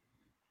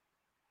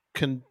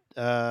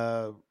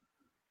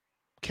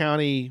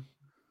county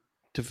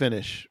to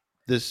finish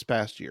this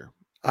past year?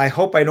 I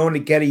hope I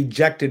don't get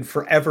ejected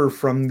forever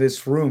from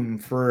this room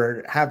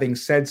for having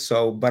said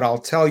so, but I'll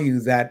tell you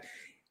that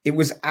it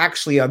was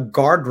actually a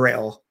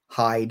guardrail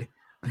hide,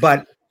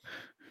 but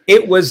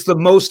it was the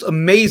most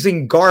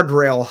amazing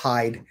guardrail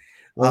hide.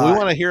 Well, we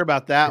want to hear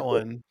about that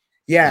one.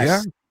 Yes.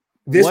 Yeah.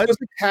 This was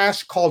a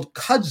cache called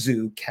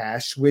Kudzu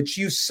Cache, which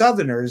you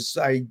Southerners,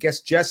 I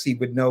guess Jesse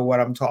would know what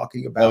I'm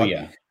talking about. Oh,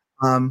 yeah.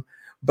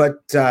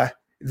 But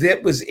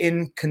that was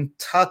in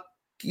Kentucky.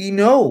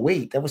 No,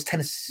 wait, that was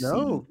Tennessee.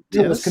 No,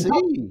 Tennessee. It was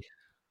Kentucky.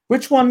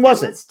 Which one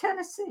was it? It's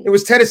Tennessee. It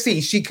was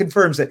Tennessee. She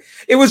confirms it.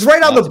 It was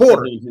right on the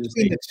border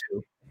between the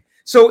two.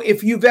 So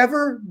if you've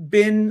ever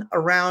been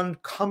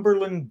around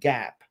Cumberland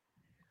Gap,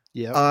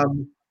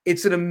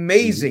 it's an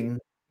amazing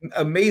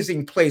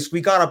place.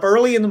 We got up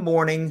early in the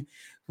morning.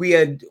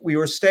 We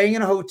were staying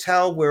in a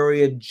hotel where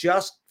we had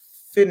just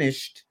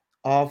finished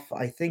off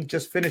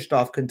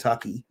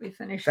Kentucky. We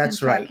finished That's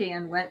Kentucky right.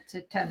 and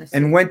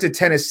went to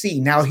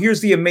Tennessee. Now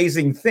here's the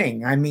amazing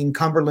thing. I mean,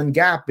 Cumberland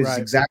Gap is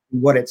exactly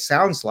what it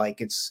sounds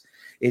like. It's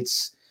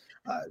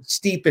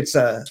steep. It's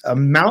a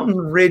mountain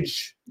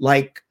ridge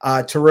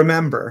to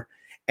remember.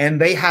 And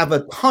they have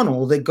a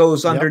tunnel that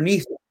goes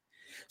underneath it.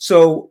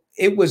 So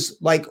it was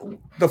like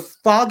the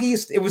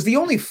foggiest. It was the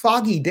only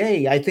foggy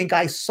day I think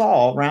I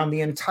saw around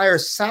the entire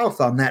South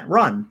on that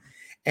run.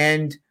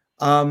 And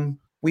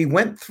we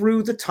went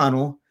through the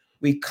tunnel.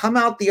 We come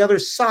out the other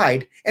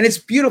side, and it's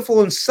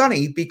beautiful and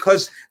sunny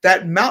because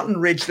that mountain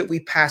ridge that we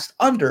passed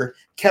under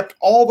kept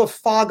all the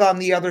fog on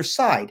the other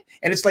side.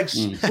 And it's like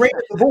straight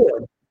at the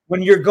board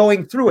when you're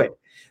going through it.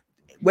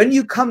 When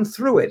you come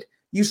through it,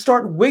 you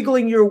start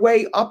wiggling your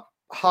way up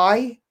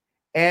high,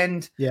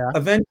 and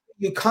eventually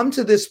you come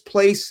to this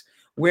place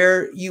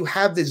where you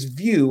have this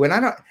view. And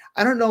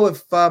I don't know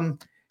if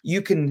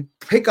you can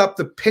pick up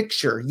the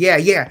picture.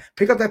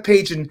 Pick up that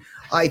page. And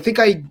I think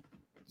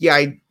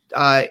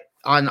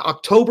on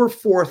October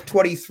 4th,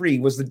 23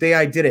 was the day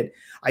I did it.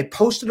 I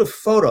posted a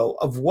photo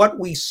of what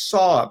we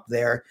saw up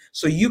there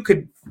so you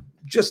could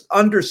just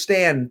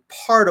understand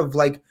part of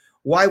like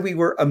why we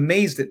were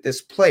amazed at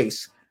this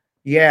place.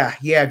 Yeah.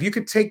 If you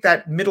could take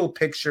that middle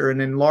picture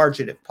and enlarge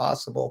it if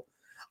possible.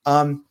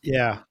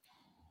 There.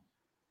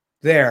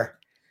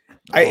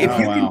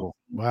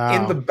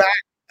 In the back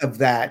of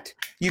that,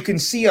 you can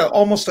see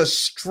almost a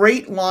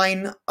straight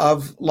line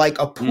of like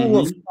a pool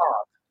of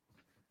fog.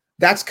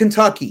 That's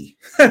Kentucky.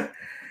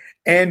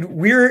 And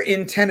we're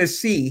in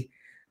Tennessee,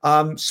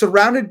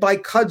 surrounded by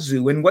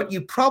kudzu. And what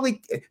you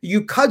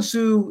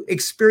kudzu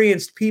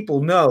experienced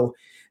people know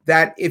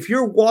that if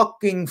you're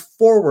walking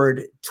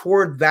forward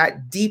toward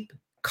that deep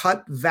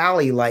cut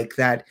valley like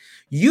that,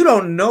 you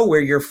don't know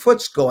where your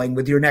foot's going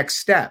with your next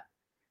step.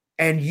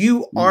 And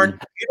you don't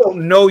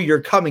know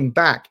you're coming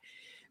back.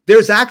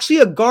 There's actually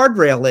a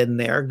guardrail in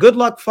there. Good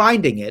luck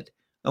finding it.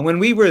 And when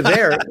we were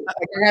there,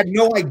 I had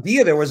no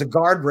idea there was a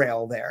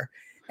guardrail there.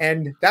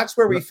 And that's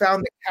where we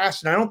found the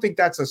cache. And I don't think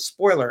that's a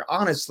spoiler.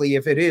 Honestly,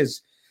 if it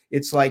is,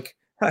 it's like,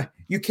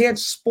 you can't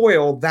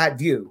spoil that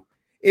view.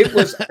 It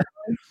was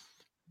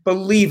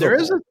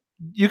unbelievable.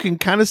 You can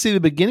kind of see the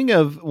beginning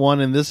of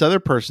one in this other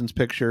person's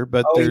picture,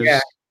 but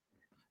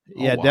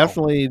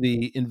definitely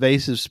the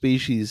invasive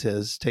species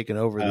has taken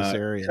over this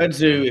area.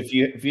 Kudzu,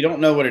 if you don't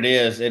know what it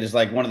is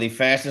like one of the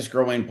fastest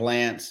growing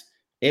plants.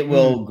 It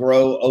will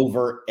grow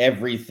over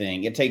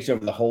everything. It takes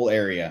over the whole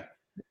area.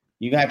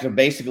 You have to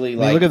basically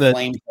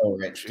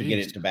flamethrower it to get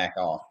it to back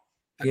off.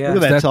 Yeah,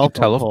 look at that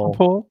telephone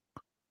pole.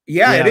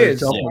 Yeah, it is.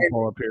 Telephone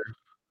pole up here.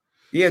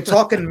 Yeah,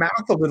 talking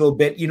mouth a little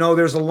bit.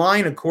 There's a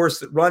line, of course,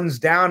 that runs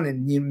down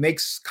and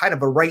makes kind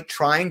of a right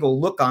triangle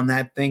look on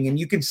that thing, and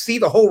you can see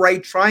the whole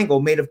right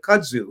triangle made of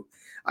kudzu.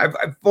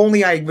 If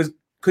only I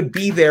could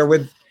be there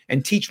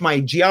and teach my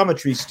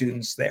geometry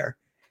students there.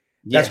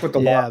 That's what the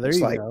law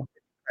looks like. Wow.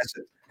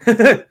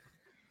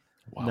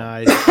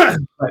 Nice.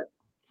 But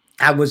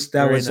that was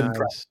nice.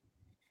 impressive.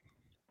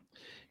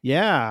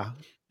 Yeah,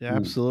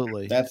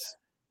 absolutely.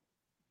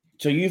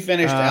 So you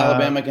finished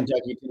Alabama,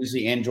 Kentucky,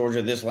 Tennessee, and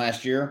Georgia this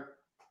last year?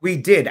 We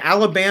did.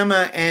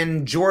 Alabama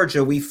and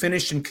Georgia, we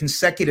finished in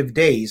consecutive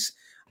days.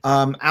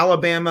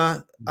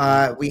 Alabama,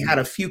 we had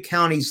a few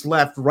counties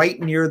left right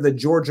near the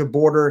Georgia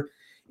border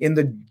in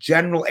the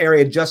general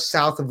area just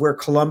south of where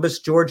Columbus,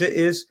 Georgia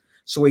is.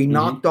 So we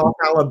knocked off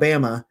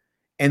Alabama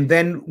and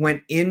then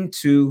went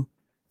into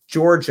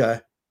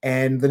Georgia.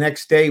 And the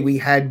next day we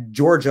had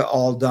Georgia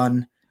all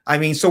done. I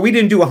mean, so we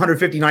didn't do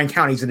 159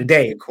 counties in a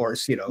day, of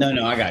course,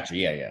 No, I got you.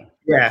 Yeah.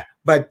 Yeah.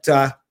 But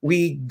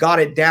we got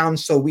it down.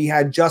 So we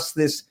had just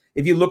this,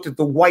 if you looked at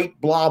the white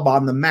blob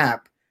on the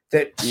map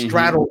that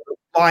straddled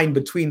the line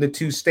between the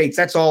two states,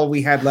 that's all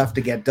we had left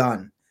to get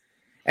done.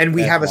 And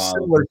we have a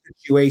similar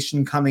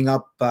situation coming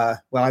up.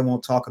 Well, I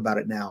won't talk about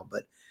it now,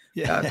 but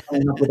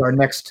coming up with our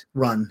next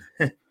run.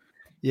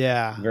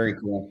 Yeah. Very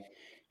cool.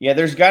 Yeah,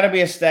 there's got to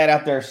be a stat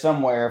out there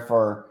somewhere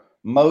for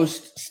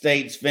most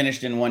states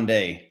finished in one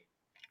day.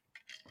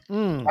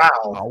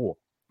 Wow.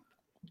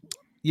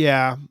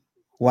 Yeah.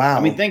 Wow. I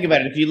mean, think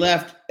about it. If you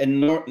left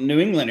in New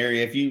England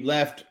area, if you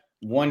left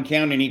one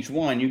county in each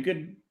one, you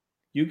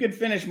could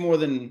finish more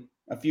than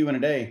a few in a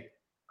day.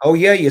 Oh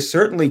yeah, you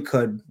certainly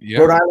could. Yeah.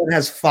 Rhode Island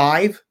has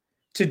 5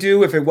 to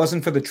do. If it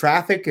wasn't for the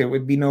traffic, it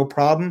would be no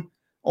problem.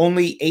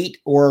 Only 8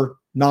 or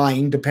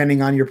 9,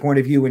 depending on your point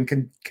of view,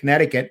 in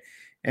Connecticut.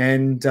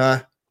 And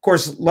of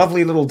course,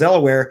 lovely little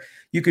Delaware.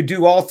 You could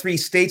do all 3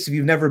 states if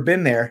you've never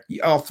been there,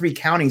 all 3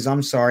 counties,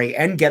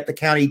 and get the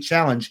county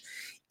challenge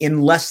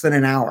in less than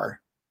an hour.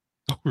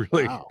 Oh,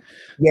 really? Wow.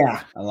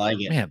 Yeah. I like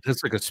it. Man,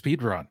 that's like a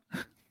speed run.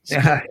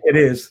 Yeah, it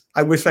is.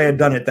 I wish I had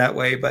done it that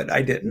way, but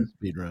I didn't.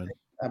 Speed run.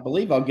 I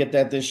believe I'll get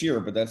that this year,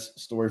 but that's a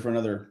story for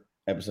another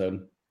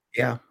episode.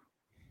 Yeah.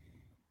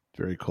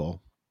 Very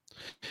cool.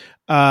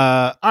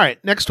 All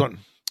right, next one.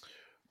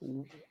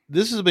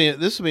 This will be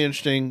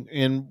interesting,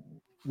 and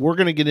we're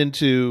going to get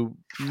into,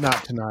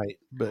 not tonight,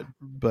 but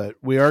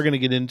we are going to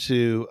get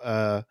into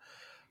a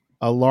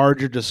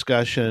larger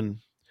discussion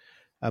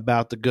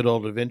about the good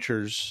old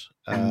adventures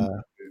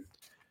in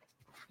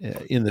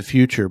the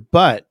future.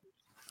 But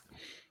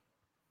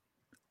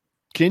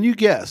can you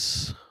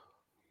guess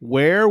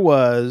where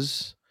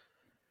was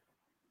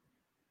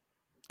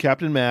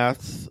Captain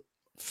Math's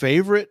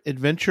favorite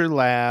adventure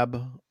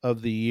lab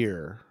of the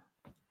year?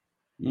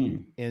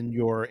 And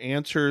your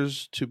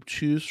answers to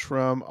choose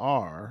from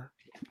are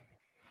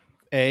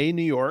A,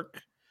 New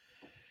York,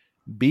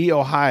 B,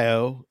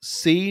 Ohio,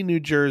 C, New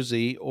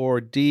Jersey, or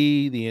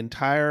D, the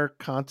entire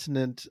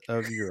continent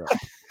of Europe.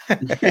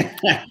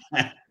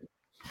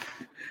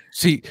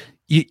 See,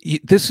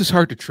 this is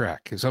hard to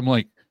track because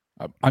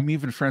I'm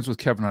even friends with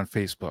Kevin on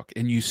Facebook,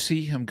 and you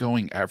see him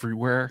going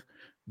everywhere.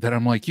 That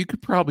I'm like, you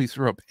could probably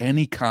throw up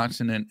any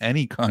continent,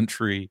 any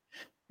country,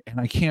 and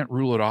I can't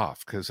rule it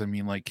off because I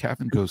mean, like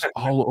Kevin goes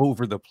all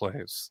over the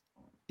place.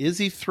 Is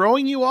he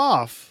throwing you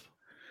off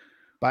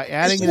by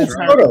adding an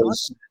entire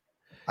photos?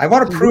 I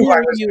want to prove I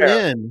was you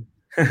there.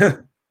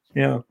 in.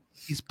 Yeah,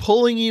 he's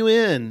pulling you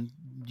in.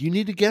 You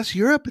need to guess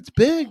Europe. It's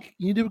big.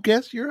 You need to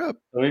guess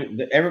Europe.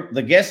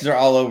 The guesses are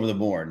all over the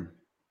board.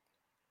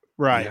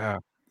 Right. Yeah.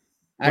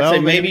 I'd say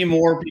maybe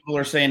more people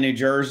are saying New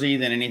Jersey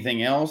than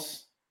anything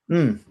else.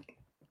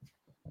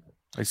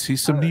 I see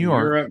some New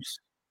York.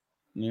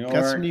 New York.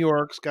 Got some New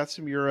Yorks. Got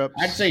some Europe.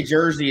 I'd say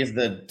Jersey is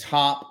the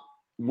top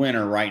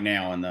winner right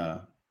now in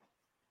the.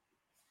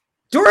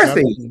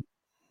 Dorothy.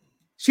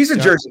 She's a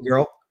Jersey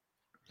girl.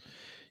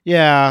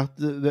 Yeah,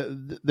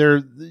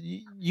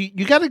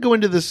 you got to go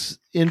into this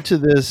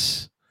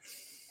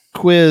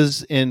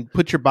quiz and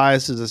put your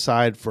biases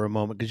aside for a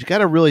moment because you got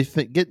to really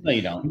think. No,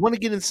 you don't. You want to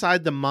get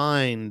inside the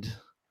mind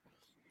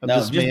of no,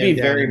 this just man.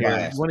 Be very here.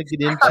 biased. You want to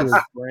get into his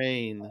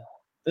brain.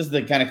 This is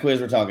the kind of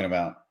quiz we're talking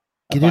about.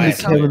 Get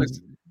into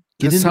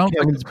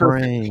Kevin's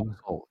brain.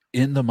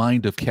 In the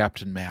mind of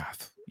Captain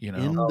Math. You know,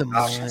 in the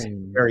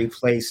mind. Very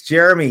place,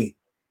 Jeremy.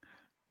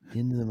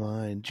 In the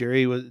mind,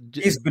 Jerry was.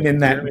 He's been in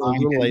that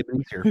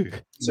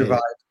mind.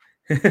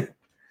 Survived.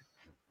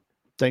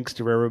 Thanks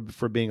to Rara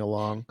for being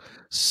along.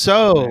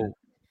 So,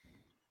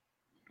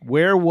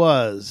 where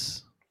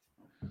was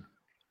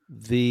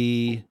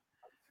the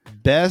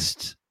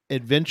best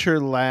adventure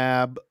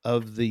lab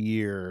of the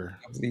year?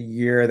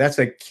 That's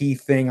a key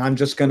thing. I'm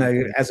just gonna,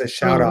 as a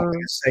shout out,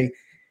 say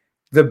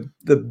the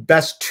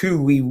best two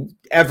we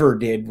ever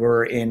did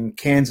were in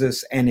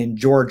Kansas and in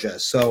Georgia.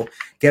 So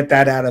get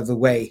that out of the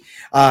way.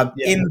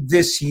 In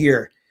this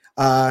year,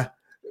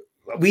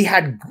 we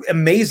had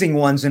amazing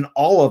ones in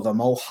all of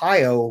them.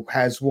 Ohio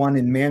has one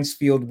in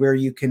Mansfield where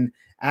you can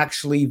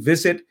actually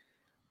visit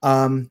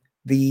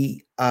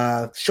the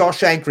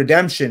Shawshank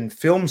Redemption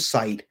film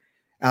site.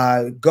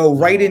 Go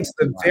right into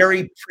the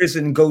very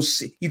prison. Go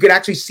see. You could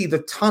actually see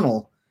the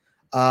tunnel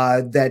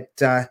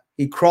that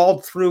he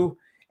crawled through.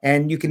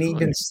 And you can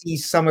even see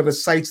some of the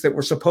sites that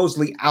were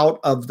supposedly out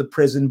of the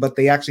prison, but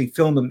they actually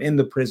filmed them in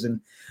the prison.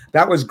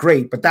 That was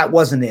great, but that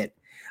wasn't it.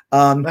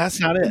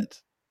 That's not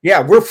it. Yeah,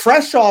 we're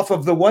fresh off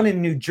of the one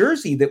in New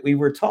Jersey that we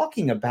were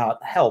talking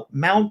about.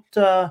 Mount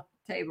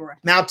Tabor.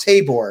 Mount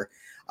Tabor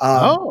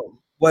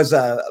was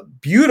a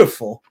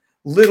beautiful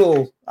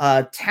little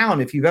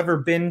town. If you've ever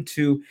been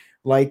to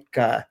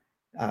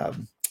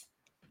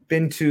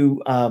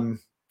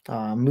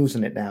I'm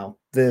losing it now.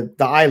 The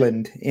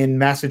island in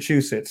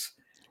Massachusetts.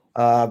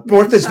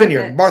 Martha's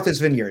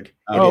Vineyard.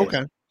 Oh,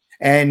 okay.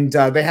 And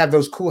they have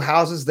those cool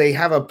houses. They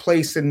have a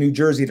place in New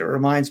Jersey that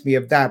reminds me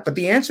of that. But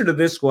the answer to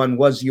this one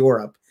was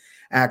Europe,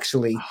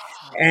 actually.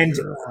 And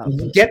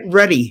get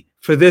ready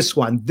for this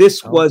one.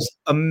 This was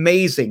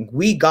amazing.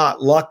 We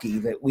got lucky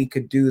that we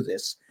could do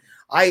this.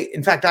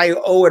 In fact, I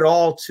owe it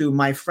all to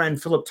my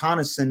friend Philip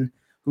Tonneson,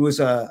 who is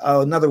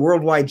another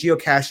worldwide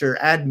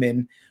geocacher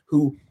admin,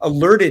 who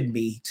alerted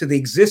me to the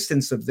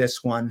existence of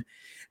this one.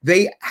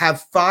 They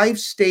have 5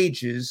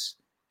 stages,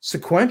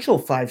 sequential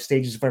 5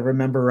 stages, if I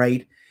remember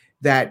right,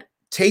 that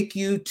take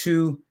you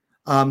to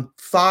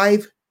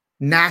 5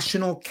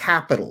 national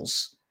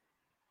capitals.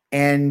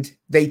 And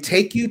they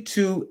take you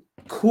to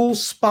cool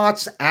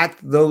spots at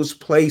those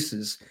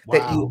places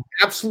that you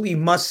absolutely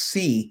must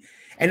see.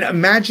 And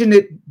imagine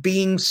it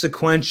being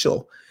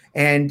sequential.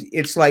 And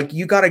it's like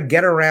you got to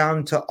get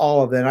around to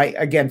all of them.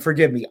 Again,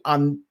 forgive me.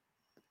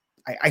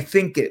 I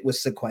think it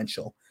was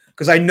sequential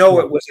because I know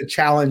it was a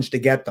challenge to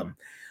get them.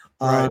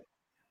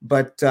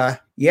 But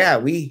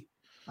we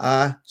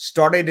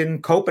started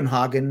in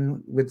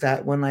Copenhagen with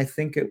that one, I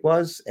think it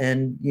was,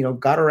 and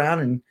got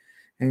around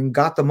and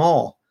got them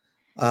all.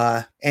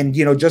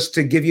 And just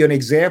to give you an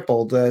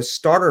example, the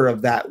starter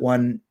of that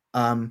one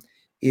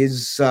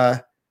is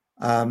at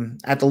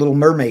the Little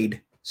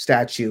Mermaid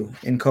statue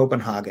in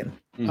Copenhagen.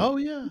 Oh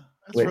yeah,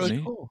 that's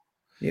really cool.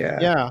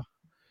 Yeah.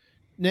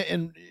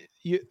 And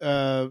you,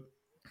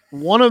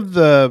 one of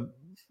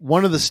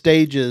the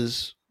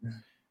stages,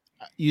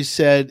 you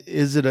said,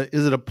 is it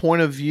a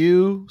point of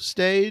view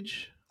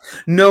stage?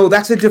 No,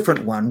 that's a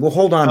different one. We'll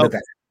hold on to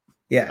that.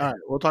 Yeah. All right,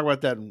 we'll talk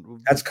about that.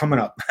 That's coming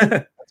up.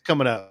 That's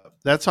coming up.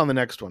 That's on the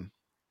next one.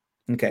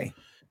 Okay.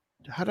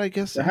 How did I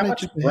guess? So how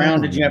much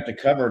ground did you have to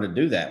cover to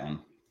do that one?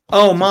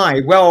 Oh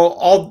my!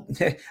 Well,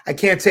 I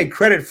can't take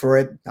credit for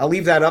it. I'll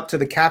leave that up to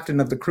the captain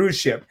of the cruise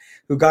ship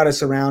who got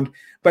us around.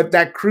 But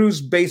that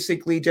cruise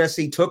basically,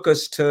 Jesse, took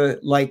us to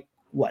 9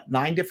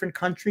 different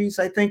countries,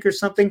 I think, or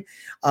something.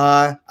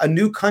 A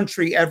new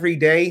country every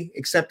day,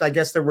 except I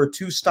guess there were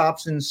 2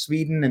 stops in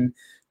Sweden and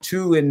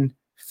 2 in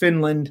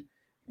Finland.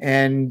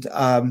 And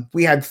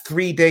we had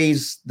 3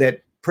 days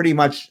that pretty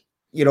much,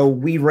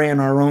 we ran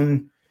our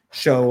own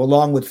show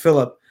along with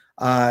Philip.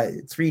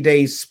 3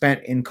 days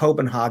spent in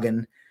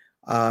Copenhagen,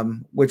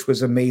 which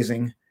was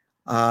amazing.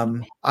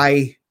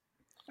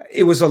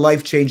 It was a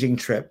life-changing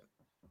trip.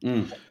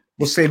 We'll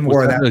say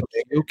more of that. A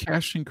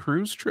geocaching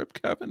cruise trip,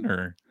 Kevin,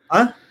 or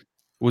huh?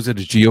 Was it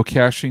a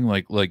geocaching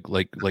like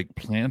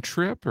planned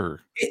trip,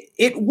 or?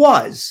 It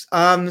was.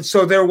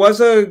 So there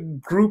was a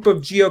group of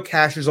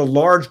geocachers, a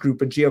large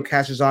group of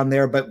geocachers on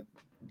there, but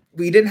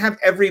we didn't have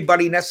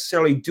everybody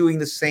necessarily doing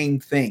the same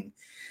thing.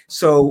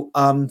 So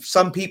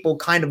some people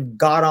kind of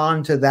got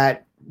on to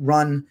that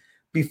run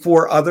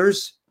before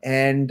others,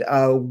 and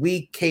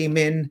we came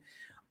in.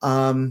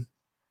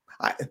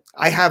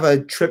 I have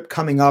a trip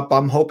coming up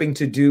I'm hoping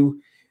to do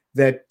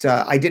that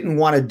I didn't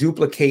want to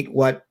duplicate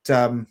what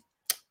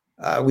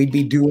we'd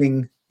be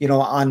doing,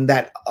 on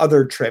that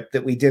other trip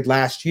that we did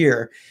last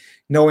year,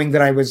 knowing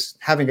that I was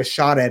having a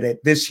shot at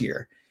it this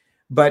year.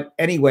 But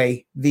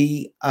anyway,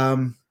 that's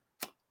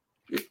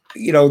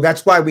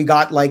why we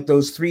got like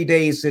those 3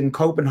 days in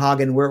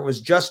Copenhagen where it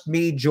was just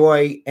me,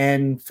 Joy,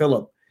 and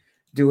Philip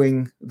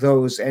doing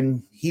those.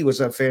 And he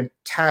was a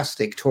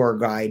fantastic tour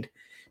guide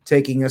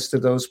taking us to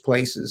those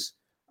places.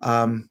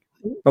 But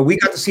we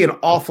got to see an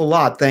awful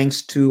lot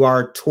thanks to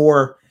our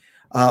tour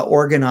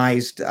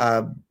organized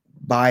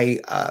by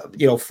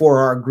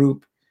for our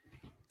group,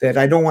 that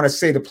I don't want to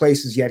say the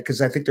places yet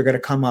because I think they're going to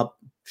come up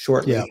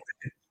shortly. Yeah.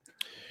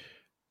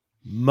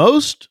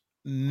 Most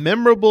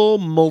memorable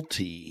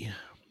multi.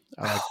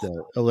 I like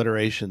the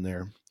alliteration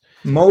there.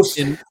 Most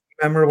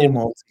memorable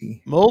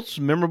multi.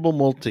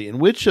 In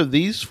which of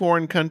these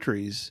foreign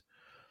countries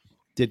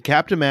did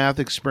Captain Math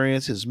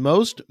experience his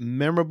most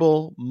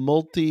memorable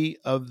multi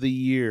of the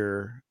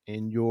year?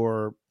 And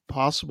your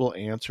possible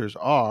answers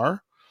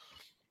are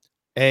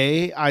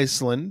A,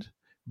 Iceland,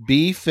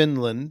 B,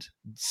 Finland,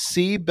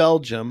 C,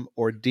 Belgium,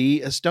 or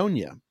D,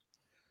 Estonia.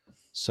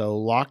 So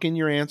lock in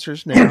your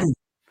answers now.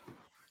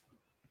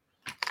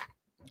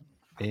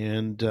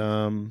 And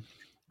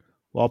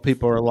while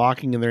people are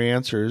locking in their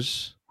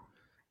answers,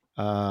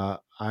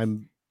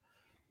 I'm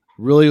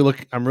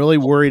really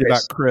worried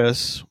about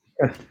Chris.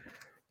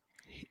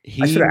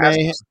 He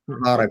may asked a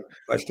lot of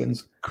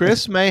questions.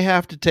 Chris may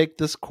have to take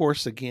this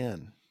course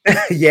again.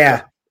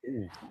 Yeah.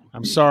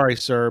 I'm sorry,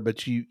 sir,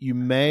 but you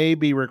may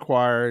be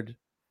required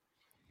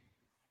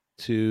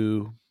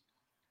to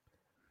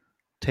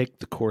take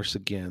the course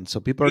again.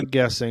 So people are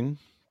guessing.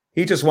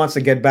 He just wants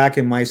to get back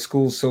in my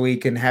school so he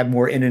can have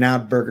more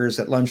In-N-Out burgers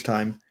at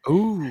lunchtime.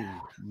 Ooh,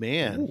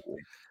 man.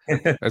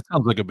 That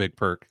sounds like a big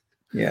perk.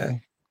 Yeah.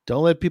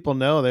 Don't let people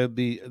know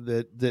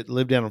that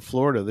live down in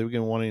Florida. They're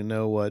going to want to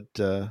know what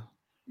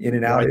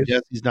In-N-Out is.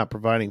 Jesse's not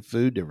providing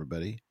food to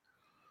everybody.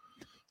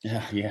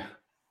 Yeah.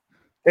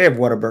 They have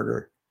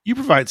Whataburger. You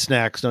provide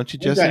snacks, don't you,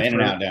 We've Jesse? got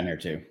In-N-Out down here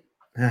too.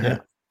 Yeah.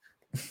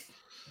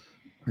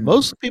 A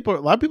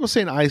lot of people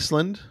saying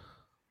Iceland.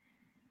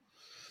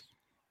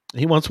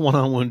 He wants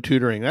one-on-one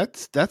tutoring.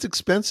 That's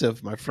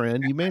expensive, my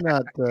friend. You may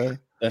not.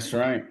 That's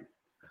right.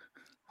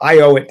 I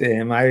owe it to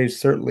him. I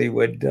certainly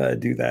would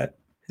do that.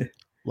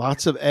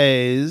 Lots of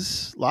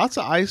A's, lots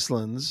of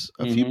Icelands.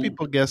 A few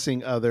people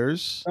guessing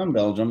others. Some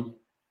Belgium.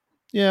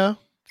 Yeah, a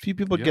few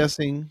people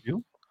guessing. Yep.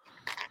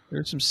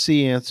 There's some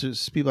C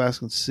answers. People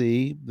asking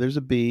C. There's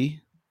a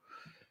B.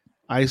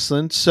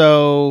 Iceland.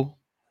 So,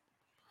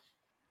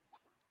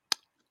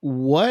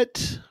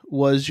 what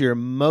was your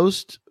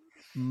most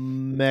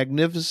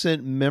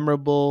magnificent,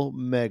 memorable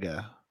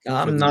mega?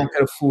 I'm not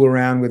going to fool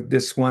around with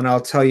this one. I'll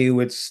tell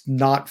you, it's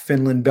not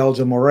Finland,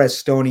 Belgium, or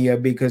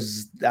Estonia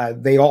because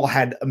they all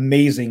had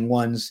amazing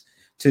ones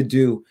to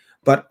do.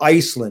 But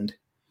Iceland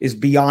is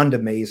beyond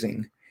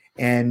amazing.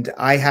 And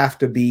I'm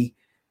going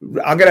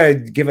to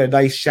give a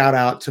nice shout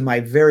out to my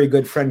very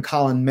good friend,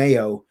 Colin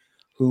Mayo,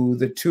 who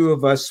the two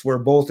of us were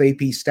both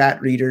AP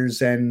stat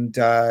readers. And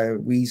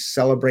we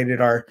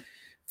celebrated our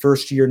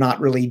first year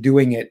not really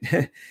doing it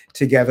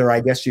together,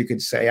 I guess you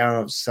could say. I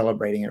don't know,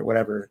 celebrating it or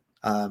whatever.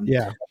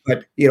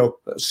 But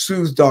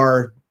soothed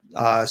our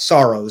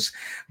sorrows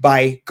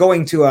by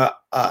going to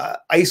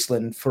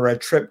Iceland for a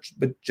trip,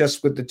 but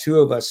just with the two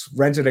of us,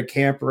 rented a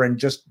camper and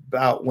just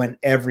about went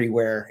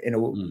everywhere in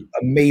an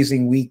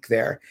amazing week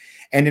there.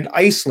 And in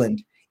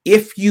Iceland,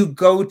 if you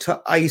go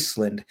to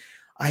Iceland,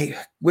 I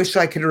wish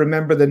I could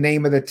remember the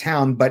name of the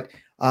town, but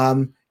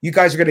you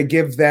guys are going to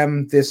give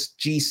them this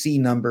GC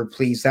number,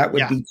 please. That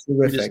would be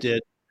terrific. We just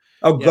did.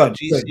 Oh, good.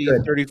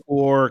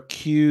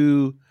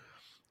 GC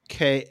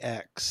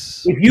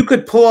 34QKX. If you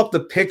could pull up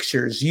the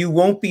pictures, you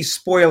won't be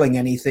spoiling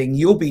anything.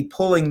 You'll be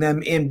pulling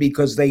them in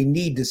because they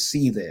need to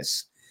see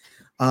this.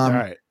 All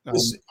right. I'll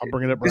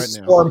bring it up right now. It's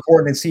more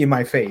important than seeing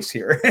my face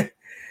here.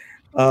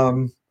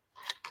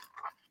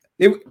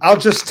 I'll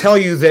just tell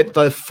you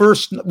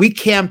that we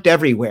camped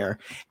everywhere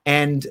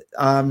and,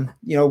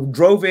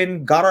 drove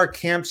in, got our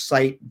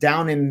campsite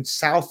down in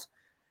southwest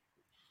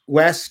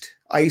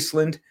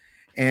Iceland.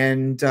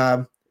 And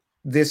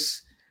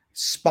this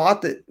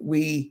spot that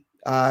we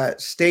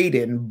stayed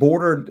in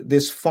bordered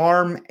this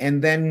farm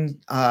and then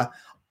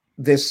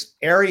this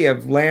area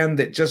of land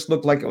that just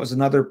looked like it was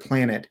another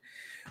planet.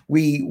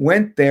 We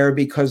went there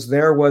because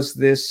there was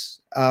this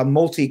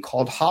multi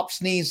called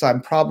Hopsneys.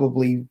 I'm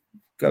probably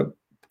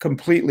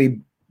completely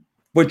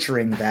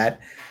butchering that.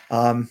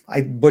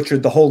 I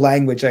butchered the whole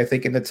language, I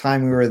think, in the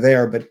time we were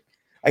there. But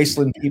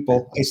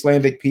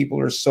Icelandic people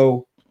are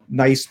so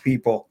nice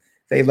people.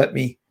 They let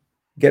me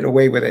get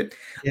away with it.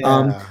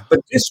 But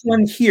this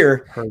one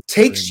here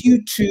takes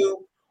you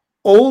to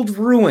old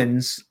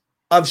ruins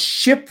of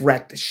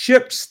shipwrecked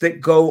ships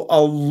that go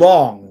a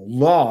long,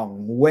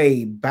 long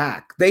way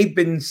back. They've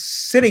been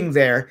sitting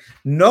there,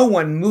 no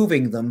one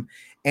moving them.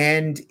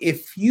 And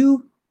if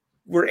you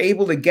were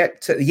able to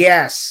get to,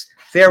 yes,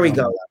 there we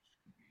go.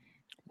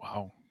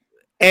 Wow.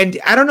 And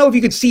I don't know if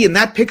you can see in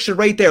that picture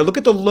right there, look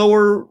at the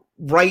lower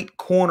right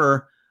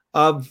corner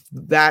of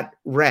that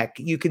wreck.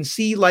 You can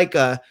see like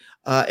a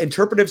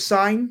interpretive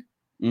sign.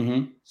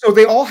 Mm-hmm. So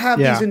they all have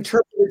these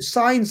interpretive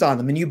signs on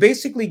them, and you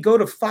basically go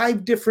to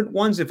 5 different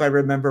ones, if I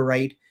remember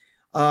right.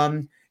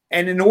 And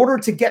in order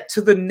to get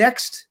to the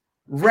next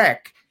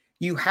wreck,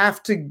 you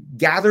have to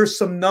gather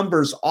some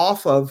numbers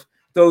off of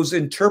those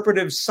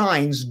interpretive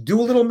signs. Do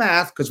a little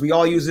math because we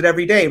all use it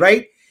every day,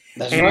 right?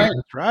 That's and right.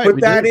 That's right.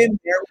 Put that in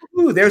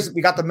there. Ooh,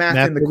 we got the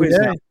math in the quiz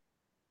now.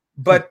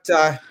 But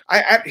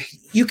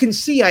you can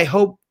see. I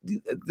hope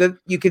that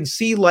you can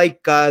see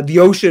like the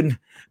ocean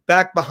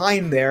back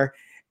behind there.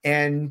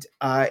 And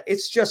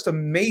it's just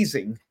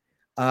amazing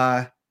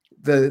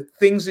the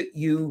things that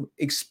you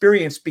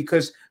experience,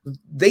 because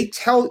they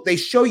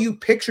show you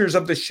pictures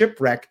of the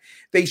shipwreck.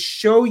 They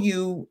show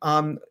you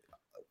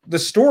the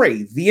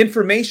story, the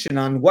information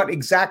on what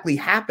exactly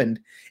happened.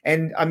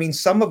 And I mean,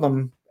 some of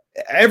them,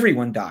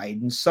 everyone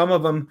died, and some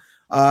of them,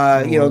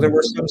 there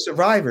were some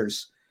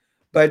survivors.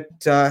 But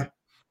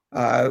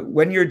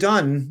when you're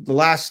done, the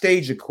last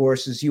stage, of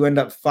course, is you end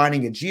up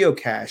finding a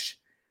geocache.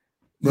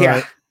 Right.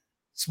 Yeah.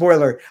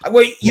 Spoiler.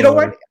 Well, you know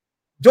what?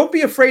 Don't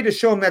be afraid to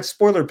show them that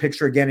spoiler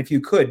picture again if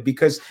you could,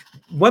 because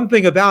one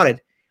thing about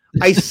it,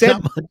 I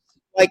said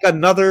like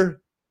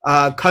another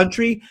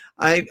country,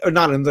 or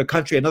not another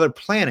country, another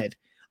planet.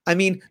 I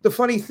mean, the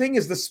funny thing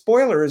is the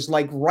spoiler is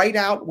like right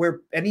out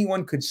where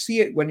anyone could see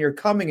it when you're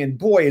coming, and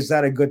boy, is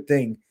that a good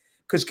thing.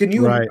 Because can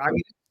you? Right. I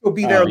mean, it'll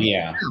be there.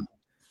 Yeah.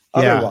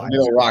 Otherwise,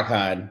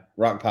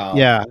 rock pile.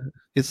 Yeah.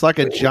 It's like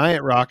a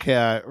giant rock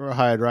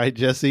hide, right,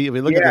 Jesse? I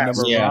mean, look at the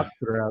number of rocks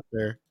that are out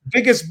there.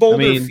 Biggest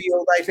boulder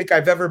field I think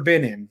I've ever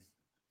been in.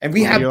 And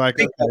we have like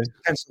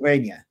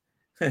Pennsylvania.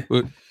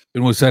 And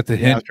was that the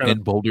hint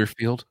in Boulder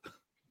Field?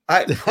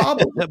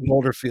 Probably.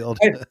 Boulder Field.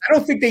 I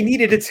don't think they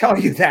needed to tell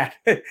you that.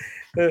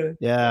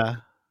 Yeah.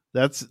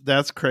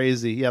 That's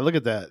crazy. Yeah, look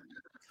at that.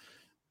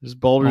 There's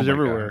boulders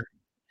everywhere. God.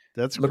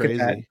 That's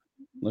crazy. At that.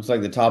 Looks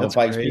like the top of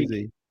Pikes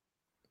Peak.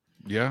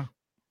 Yeah.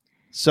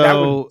 So that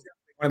was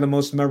one of the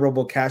most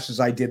memorable caches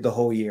I did the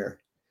whole year.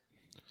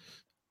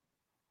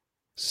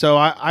 So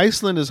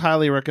Iceland is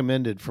highly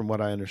recommended, from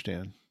what I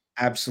understand.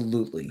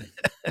 Absolutely.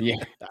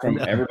 Yeah, from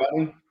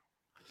everybody.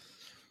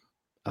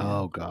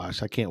 Oh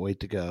gosh, I can't wait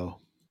to go.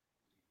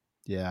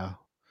 Yeah,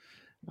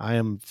 I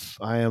am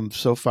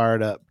so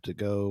fired up to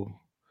go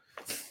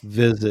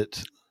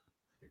visit.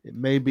 It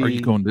may be. Are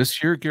you going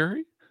this year,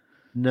 Gary?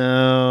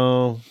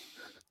 No.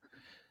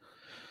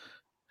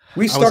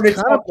 We started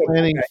kind of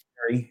planning.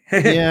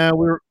 Yeah,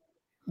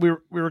 we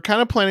were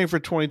kind of planning for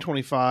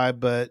 2025,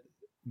 but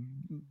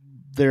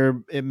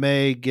it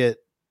may get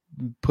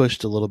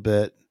pushed a little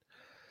bit.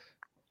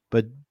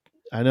 But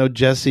I know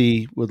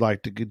Jesse would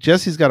like to.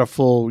 Jesse's got a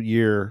full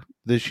year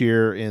this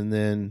year, and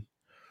then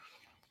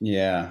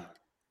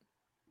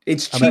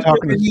it's cheaper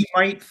than you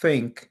might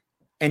think,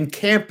 and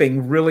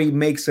camping really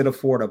makes it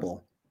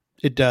affordable.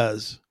 It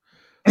does.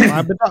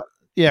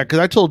 Because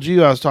I told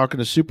you I took him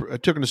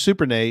to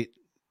Super Nate,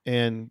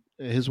 and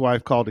his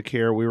wife called to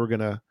care. We were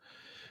gonna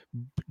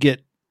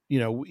get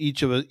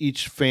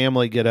each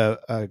family get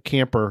a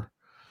camper,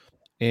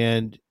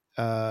 and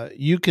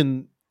you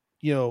can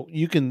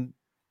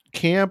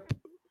camp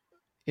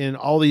in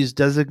all these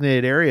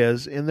designated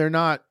areas, and they're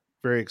not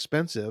very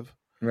expensive,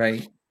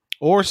 right?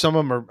 Or some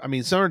of them are. I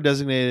mean, some are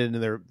designated,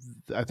 and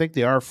I think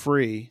they are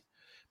free,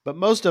 but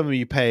most of them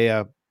you pay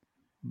a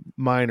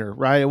minor,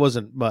 right? It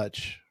wasn't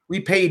much. We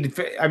paid.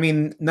 I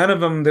mean, none of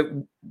them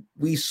that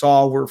we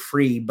saw were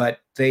free, but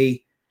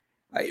they,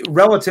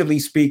 relatively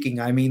speaking,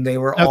 I mean, they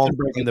were all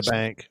breaking the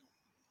bank.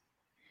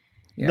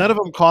 Yeah. None of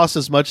them cost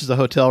as much as a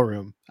hotel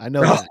room. I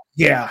know that.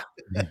 Yeah,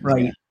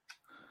 right.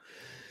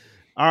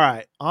 All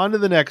right, on to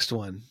the next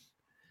one.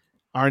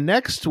 Our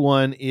next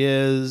one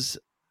is,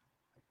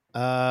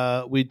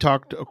 we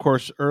talked, of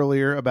course,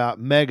 earlier about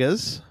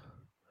megas.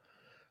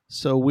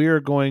 So we are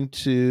going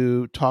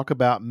to talk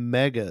about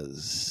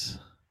megas,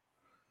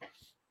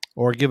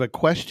 or give a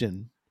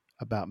question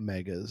about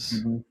megas.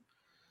 Mm-hmm.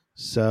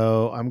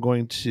 So I'm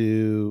going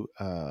to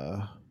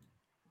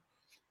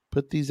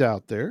put these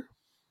out there.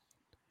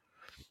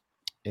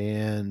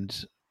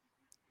 And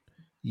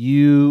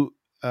you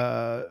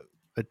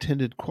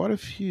attended quite a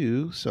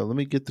few, so let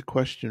me get the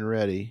question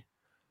ready.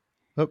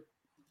 Oh,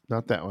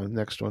 not that one.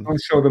 Next one. I'll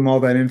show them all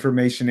that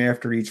information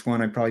after each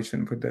one. I probably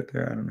shouldn't put that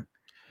there. I don't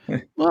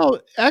know. Well,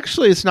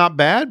 actually, it's not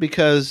bad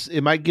because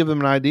it might give them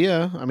an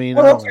idea. I mean,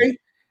 okay.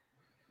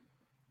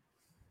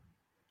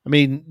 I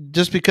mean,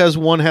 just because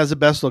one has the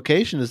best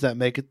location, does that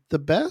make it the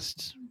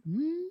best?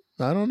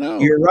 I don't know.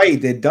 You're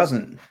right. It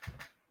doesn't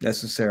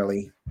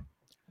necessarily.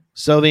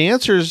 So the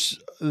answers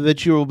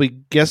that you will be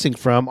guessing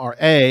from are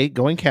A,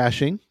 going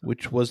caching,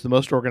 which was the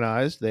most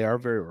organized. They are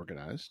very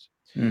organized.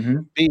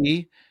 Mm-hmm.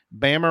 B,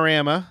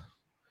 Bamarama,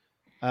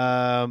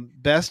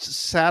 best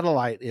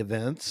satellite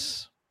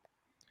events.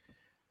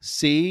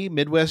 C,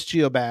 Midwest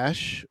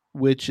Geobash,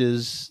 which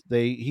is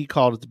he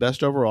called it the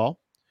best overall,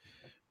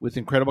 with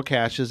incredible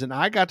caches, and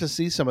I got to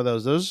see some of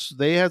those.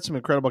 They had some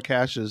incredible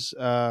caches,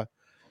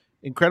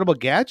 incredible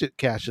gadget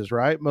caches,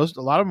 right?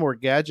 A lot of them were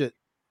gadget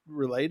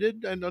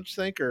related, I don't you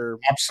think, or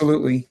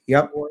absolutely,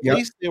 yep. Or at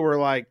least they were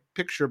like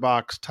picture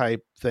box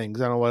type things.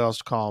 I don't know what else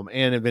to call them,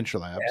 and Adventure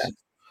Labs. Yeah.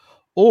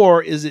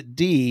 Or is it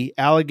D,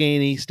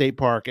 Allegheny State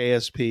Park,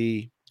 ASP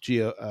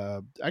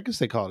Geo? I guess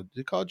they call it.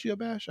 They call it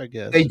Geobash. I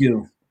guess they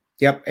do.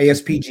 Yep,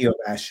 ASP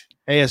Geobash.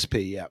 ASP.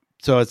 Yeah.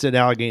 So it's in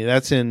Allegheny.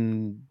 That's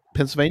in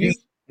Pennsylvania.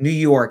 New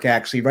York,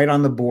 actually, right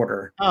on the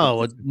border.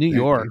 Oh, New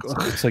York.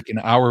 It's like an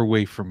hour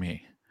away from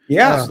me.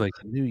 Yeah, it's like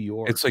New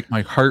York. It's like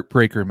my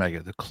heartbreaker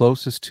mega, the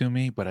closest to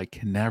me, but I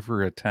can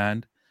never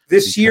attend.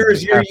 This year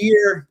is your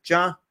year,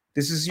 John.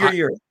 This is your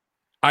year.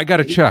 I got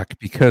to check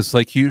because,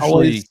 like,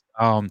 usually,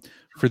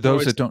 for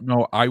those that don't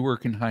know, I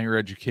work in higher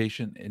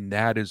education, and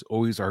that is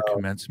always our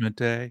commencement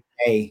day.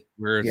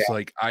 Where it's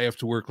like I have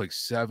to work like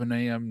 7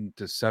 a.m.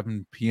 to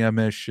 7 p.m.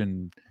 ish,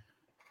 and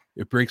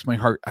it breaks my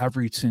heart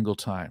every single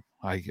time.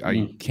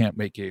 I can't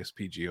make ASP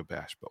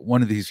Geobash, but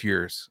one of these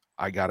years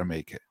I got to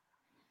make it.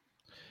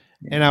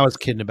 And I was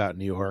kidding about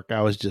New York.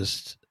 I was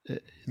just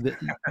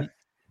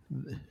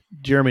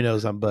Jeremy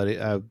knows I'm buddy.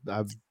 I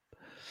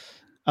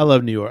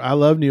love New York. I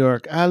love New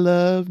York. I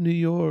love New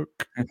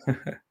York.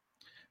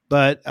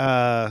 But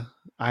I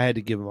had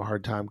to give him a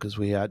hard time because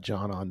we had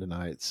John on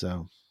tonight.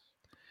 So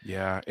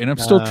yeah, and I'm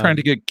still trying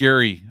to get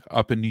Gary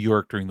up in New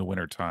York during the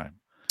winter time.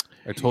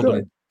 I told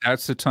him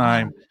that's the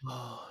time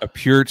a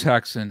pure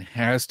Texan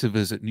has to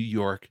visit New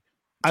York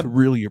to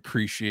really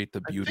appreciate the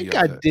beauty of it.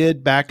 I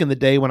did back in the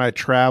day when I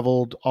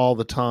traveled all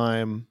the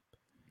time.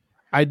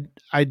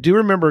 I do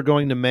remember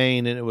going to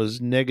Maine and it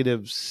was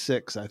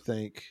 -6, I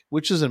think,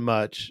 which isn't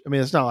much. I mean,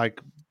 it's not like,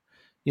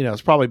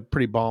 it's probably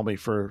pretty balmy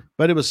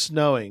but it was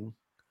snowing.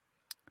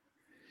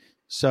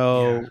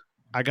 So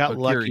I got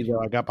lucky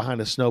though. I got behind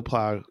a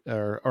snowplow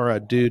or a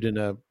dude in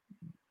a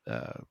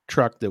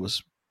truck that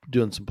was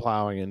doing some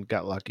plowing and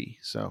got lucky.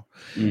 So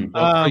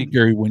I'll tell you,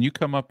 Gary, when you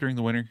come up during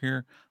the winter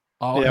here,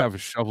 I'll have a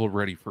shovel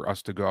ready for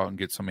us to go out and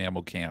get some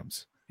ammo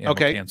cans.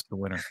 Cans in the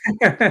winter.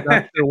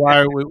 Not sure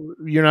why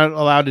you're not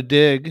allowed to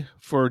dig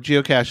for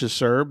geocaches,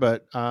 sir,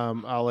 but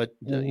I'll let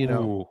you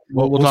know.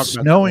 We'll talk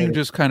snowing about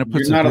just kind of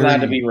puts. You're not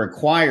allowed to be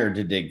required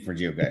to dig for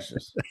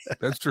geocaches.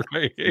 That's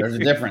right. There's a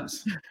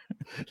difference.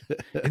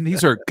 And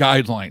these are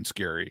guidelines,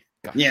 Gary.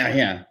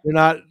 Yeah. You're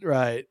not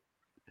right.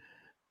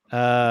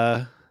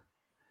 Yeah.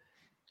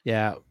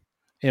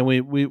 And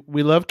we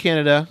love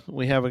Canada.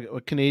 We have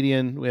a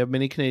Canadian. We have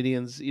many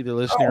Canadians either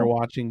listening or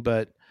watching.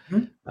 But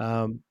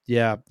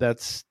yeah,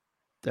 that's.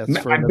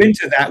 I've been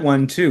to that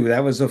one too.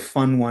 That was a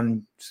fun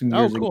one. Some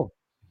years cool. Ago.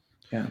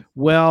 Yeah.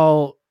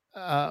 Well,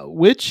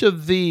 which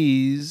of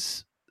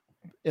these,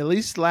 at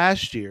least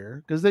last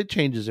year, because it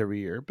changes every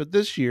year, but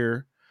this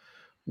year,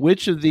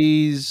 which of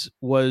these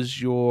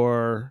was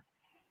your?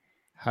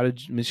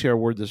 Let me see how I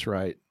word this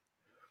right.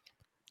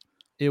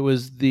 It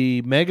was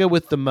the mega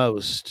with the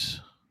most.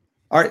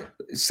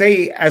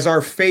 Say as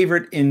our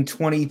favorite in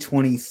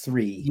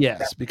 2023.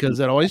 Yes, because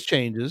that always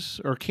changes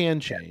or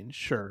can change.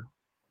 Sure.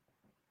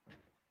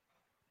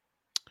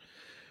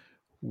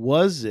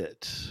 Was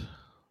it?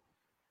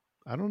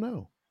 I don't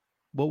know.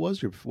 What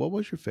was your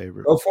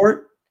favorite? Go for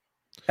it.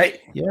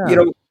 Hey,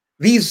 yeah.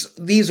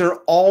 These are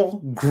all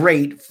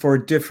great for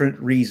different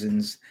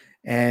reasons,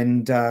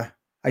 and I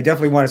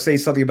definitely want to say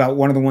something about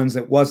one of the ones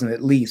that wasn't,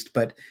 at least.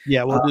 But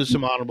yeah, we'll do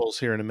some honorables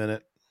here in a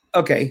minute.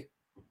 Okay.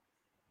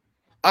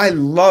 I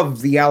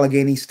love the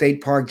Allegheny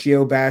State Park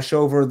Geobash.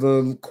 Over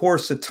the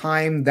course of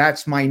time,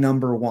 that's my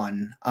number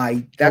one.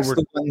 That's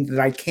the one that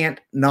I can't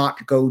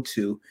not go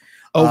to.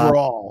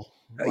 Overall.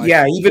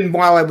 Yeah, even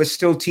while I was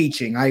still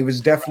teaching, I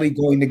was definitely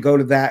going to go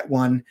to that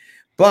one.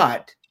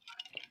 But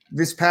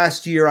this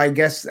past year, I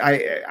guess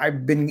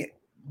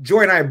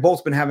Joy and I have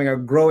both been having a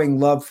growing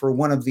love for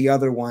one of the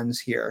other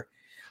ones here.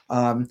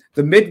 The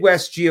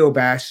Midwest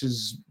Geobash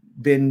has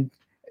been,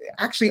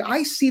 actually,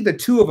 I see the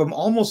two of them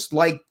almost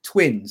like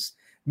twins.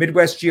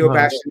 Midwest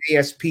Geobash and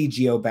ASP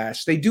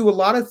Geobash. They do a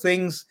lot of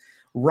things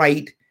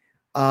right,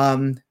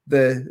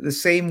 the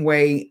same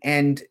way,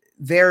 and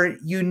they're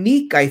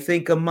unique, I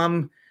think,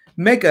 among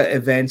mega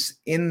events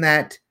in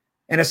that,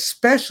 and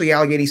especially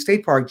Allegheny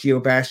State Park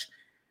Geobash,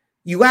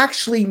 you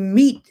actually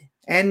meet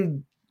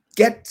and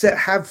get to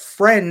have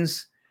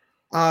friends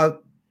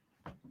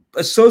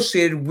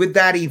associated with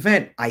that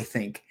event. I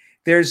think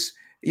there's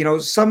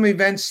some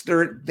events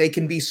they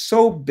can be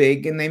so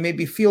big and they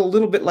maybe feel a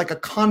little bit like a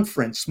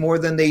conference more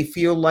than they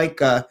feel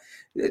like a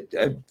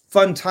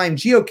fun time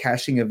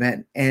geocaching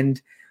event. And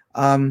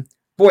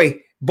boy,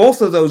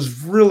 both of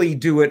those really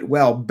do it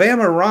well.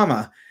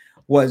 Bamarama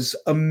was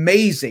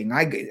amazing.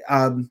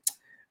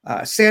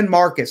 San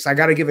Marcos, I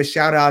got to give a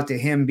shout out to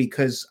him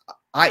because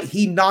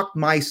he knocked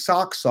my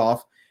socks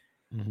off.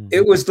 Mm-hmm.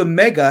 It was the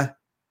mega,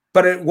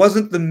 but it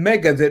wasn't the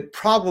mega that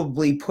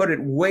probably put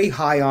it way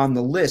high on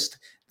the list.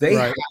 They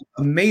have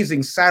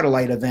amazing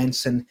satellite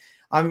events, and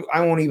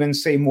I won't even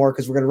say more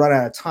because we're going to run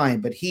out of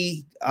time, but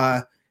he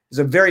is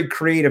a very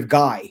creative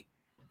guy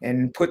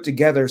and put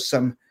together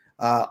some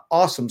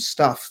awesome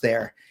stuff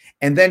there.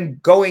 And then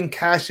going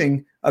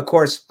caching, of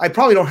course, I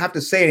probably don't have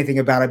to say anything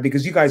about it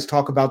because you guys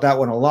talk about that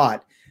one a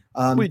lot.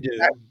 We do.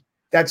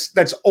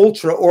 That's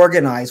ultra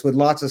organized with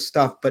lots of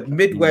stuff, but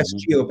Midwest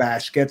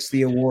Geocache gets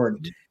the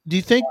award. Do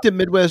you think the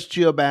Midwest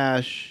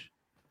Geocache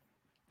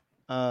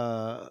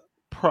I'm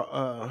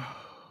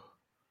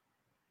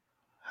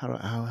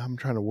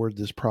trying to word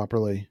this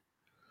properly,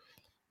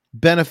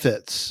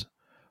 benefits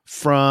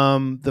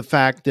from the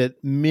fact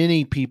that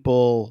many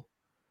people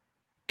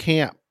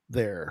camp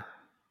there?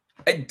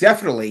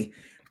 Definitely,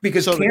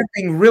 because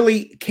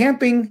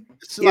camping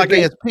it's like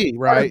ASP,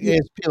 right?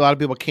 ASP, a lot of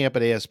people camp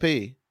at ASP.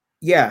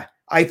 Yeah,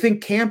 I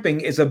think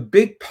camping is a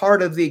big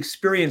part of the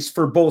experience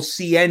for both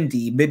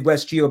CND,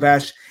 Midwest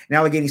Geocache, and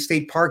Allegheny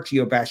State Park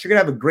Geocache. You're going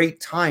to have a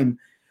great time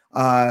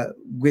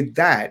with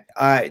that.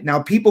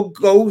 Now, people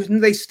go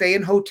and they stay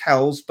in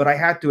hotels, but I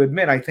have to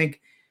admit, I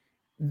think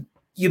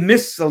you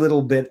miss a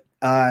little bit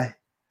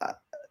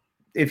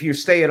if you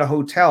stay at a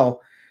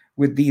hotel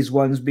with these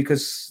ones,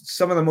 because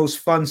some of the most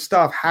fun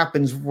stuff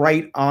happens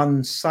right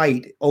on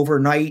site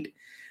overnight.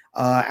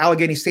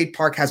 Allegheny State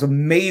Park has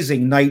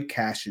amazing night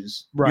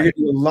caches. Right. You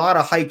can do a lot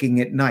of hiking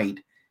at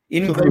night. So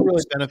they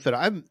really benefit.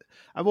 I've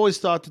always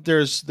thought that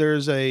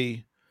there's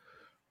a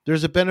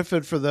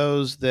benefit for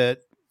those that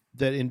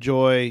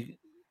enjoy,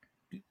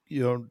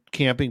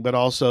 camping, but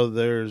also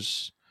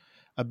there's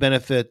a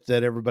benefit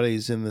that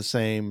everybody's in the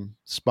same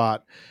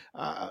spot.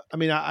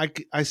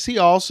 I see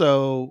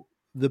also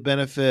the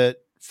benefit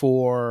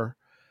for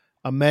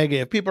a mega.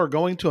 If people are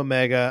going to a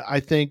mega, I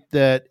think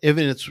that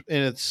even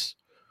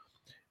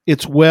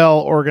it's well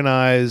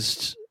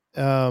organized.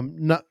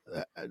 Not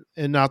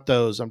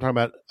those. I'm talking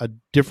about a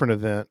different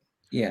event.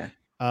 Yeah.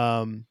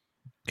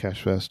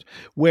 Cache Fest,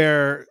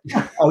 where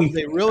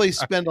they really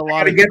spend a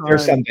lot of time. There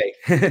someday.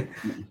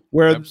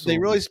 Where Absolutely. They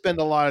really spend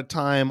a lot of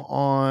time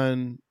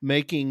on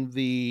making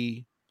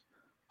the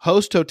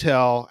host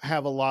hotel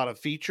have a lot of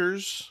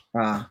features.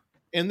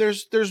 And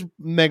there's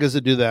megas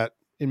that do that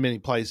in many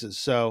places.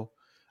 So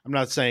I'm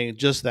not saying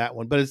just that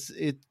one, but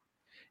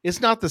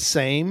it's not the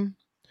same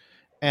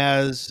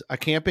as a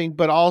camping,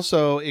 but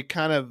also it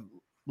kind of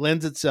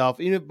lends itself,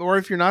 or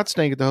if you're not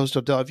staying at the host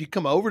hotel, if you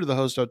come over to the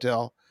host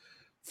hotel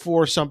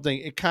for something,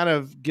 it kind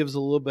of gives a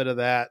little bit of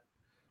that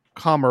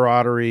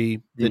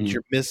camaraderie that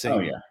you're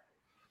missing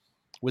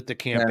with the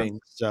camping.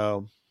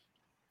 So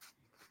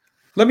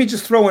let me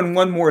just throw in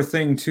one more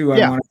thing too.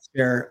 I want to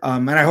share,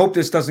 and I hope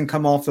this doesn't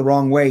come off the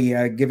wrong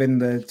way, given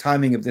the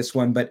timing of this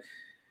one, but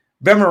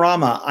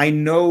Bamarama, I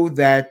know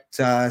that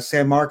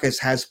San Marcos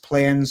has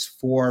plans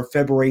for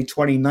February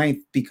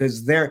 29th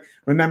because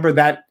remember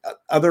that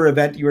other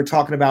event you were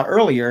talking about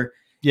earlier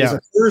is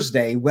a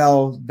Thursday.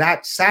 Well,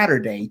 that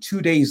Saturday, 2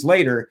 days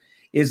later,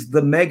 is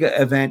the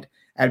mega event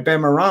at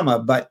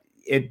Bamarama. But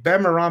at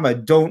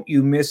Bamarama, don't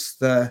you miss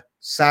the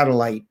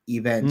satellite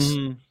events.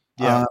 Mm-hmm.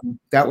 Yeah.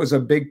 That was a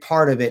big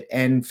part of it.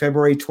 And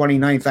February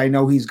 29th, I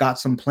know he's got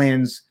some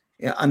plans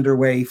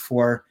underway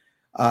for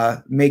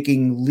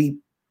making Leap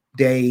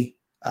Day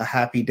a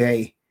happy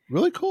day.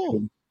 Really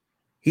cool.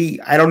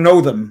 I don't know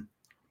them,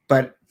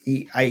 but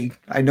I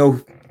know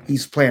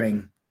he's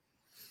planning.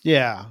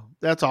 Yeah,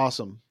 that's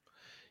awesome.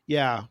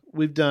 Yeah,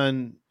 we've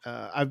done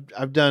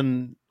I've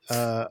done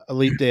a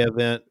Leap Day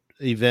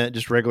event,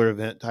 just regular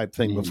event type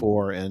thing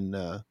before, and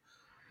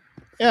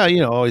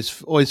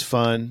always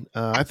fun.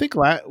 I think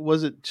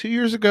was it 2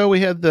 years ago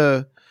we had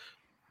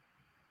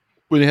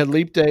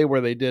Leap Day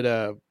where they did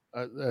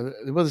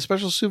it was a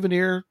special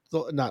souvenir.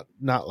 Not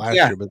last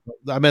year, but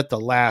I meant the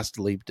last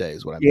Leap Day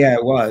is what I meant. Yeah,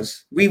 it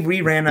was.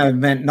 We ran an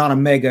event, not a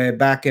mega,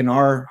 back in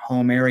our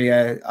home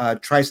area,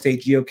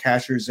 Tri-State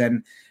Geocachers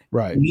and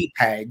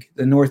NEPAG,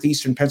 the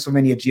Northeastern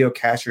Pennsylvania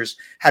Geocachers,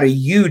 had a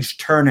huge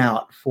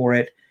turnout for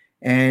it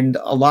and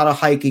a lot of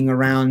hiking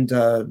around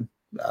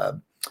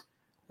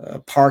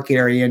park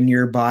area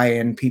nearby,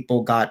 and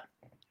people got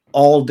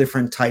all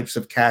different types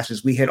of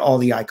caches. We hit all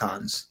the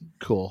icons.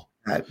 Cool.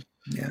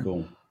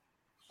 Cool.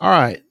 All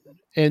right.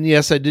 And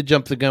yes, I did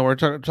jump the gun. We're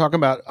talking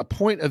about a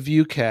point of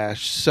view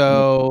cache.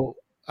 So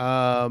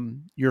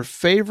your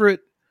favorite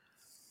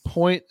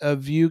point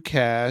of view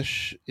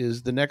cache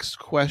is the next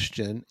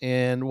question.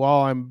 And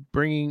while I'm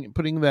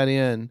putting that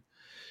in,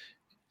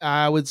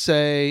 I would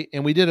say,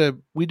 and we did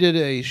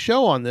a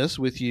show on this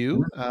with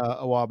you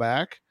a while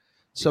back.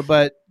 So,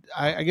 but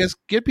I guess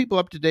get people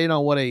up to date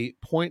on what a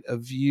point of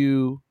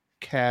view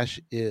cache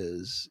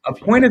is. A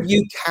point of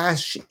view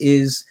cache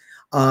is,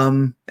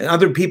 and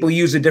other people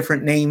use a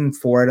different name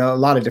for it, a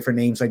lot of different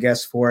names, I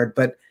guess, for it,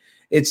 but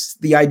it's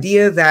the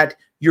idea that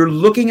you're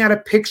looking at a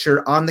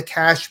picture on the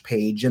cache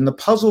page, and the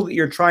puzzle that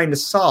you're trying to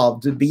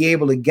solve to be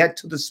able to get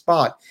to the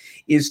spot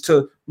is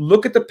to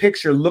look at the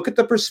picture, look at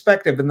the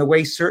perspective and the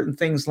way certain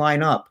things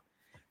line up,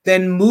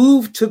 then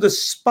move to the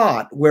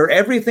spot where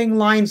everything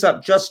lines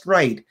up just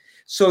right,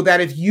 so that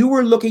if you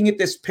were looking at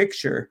this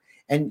picture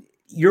and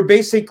you're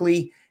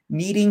basically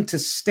needing to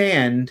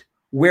stand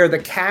where the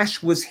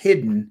cache was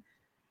hidden,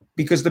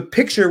 because the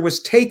picture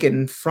was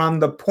taken from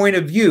the point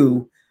of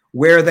view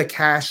where the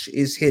cache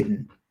is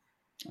hidden.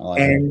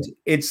 And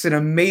it's an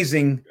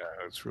amazing,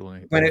 it's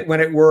really when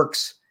it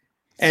works.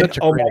 And such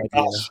a great idea.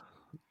 Gosh,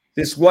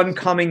 this one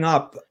coming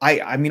up,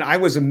 I mean, I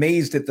was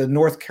amazed at the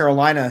North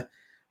Carolina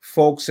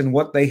folks and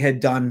what they had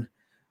done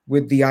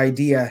with the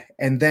idea,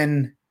 and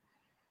then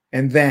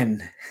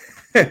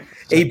A,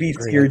 B,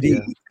 C, or D.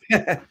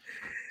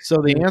 So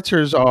the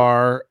answers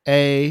are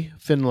A,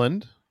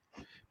 Finland,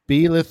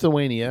 B,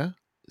 Lithuania,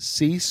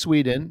 C,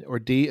 Sweden, or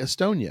D,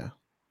 Estonia.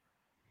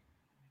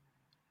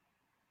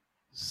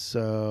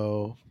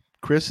 So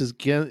Chris is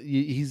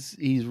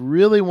he's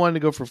really wanting to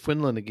go for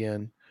Finland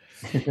again,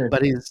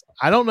 but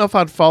I don't know if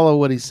I'd follow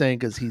what he's saying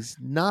because he's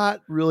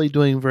not really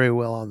doing very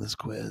well on this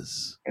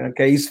quiz.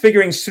 Okay, he's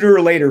figuring sooner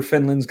or later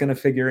Finland's going to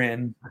figure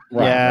in.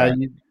 Right,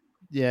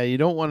 you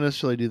don't want to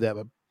necessarily do that,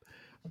 but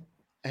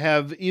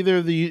have either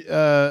of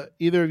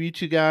you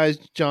two guys,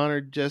 John or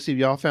Jesse, have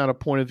y'all found a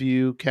point of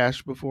view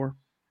cache before?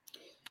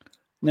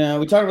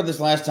 No, we talked about this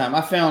last time.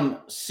 I found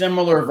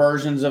similar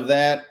versions of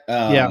that.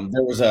 There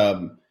was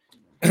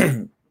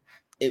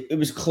it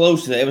was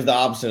close to that. It was the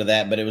opposite of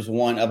that, but it was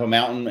one up a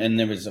mountain, and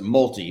there was a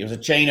multi. It was a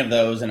chain of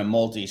those in a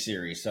multi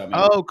series. So I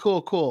mean,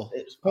 cool.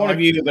 It's point of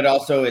view, but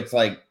also it's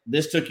like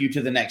this took you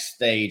to the next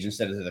stage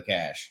instead of to the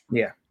cache.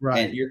 Yeah,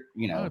 right. And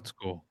that's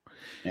cool.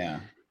 Yeah,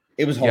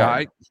 it was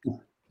hard. Yeah,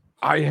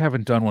 I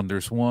haven't done one.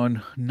 There's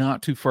one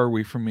not too far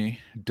away from me.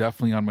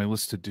 Definitely on my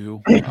list to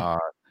do.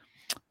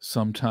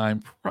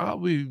 Sometime,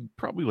 probably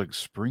like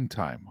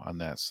springtime on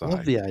that side.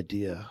 Love the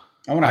idea.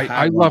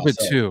 I love it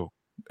too.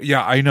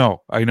 Yeah, I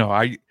know.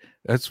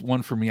 That's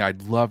one for me.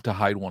 I'd love to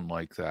hide one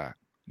like that.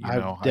 I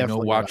know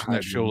watching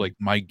that show, like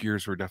my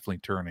gears were definitely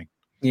turning.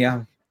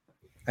 Yeah,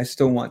 I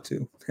still want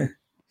to.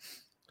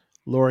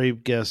 Lori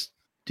guessed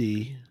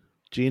D.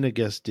 Gina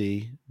guessed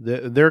D.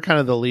 They're kind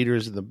of the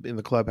leaders in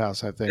the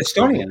clubhouse, I think.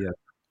 Estonia.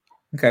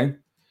 Okay.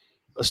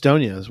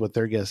 Estonia is what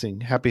they're guessing.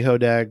 Happy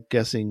Hodag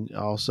guessing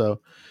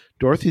also.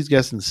 Dorothy's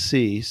guessing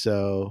C,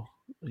 so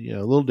a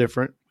little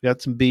different. We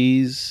got some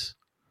B's.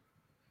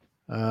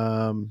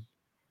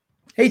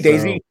 Hey,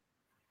 Daisy.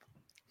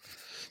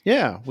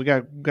 Yeah, we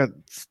got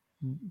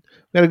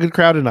a good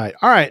crowd tonight.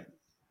 All right,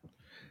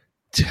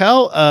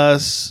 tell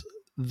us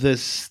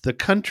the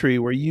country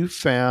where you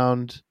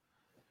found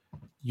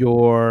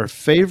your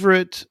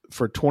favorite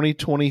for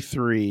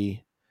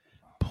 2023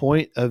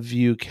 point of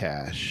view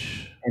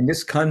cache. And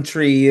this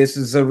country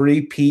is a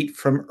repeat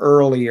from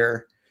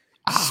earlier.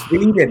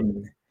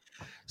 Sweden.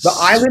 The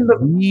island of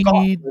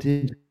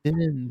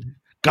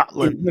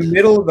Gotland. In the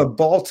middle of the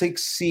Baltic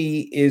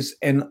Sea is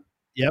an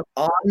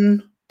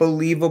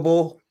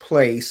unbelievable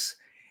place.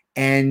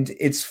 And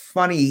it's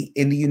funny,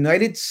 in the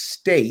United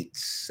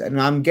States, and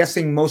I'm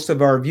guessing most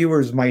of our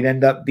viewers might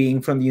end up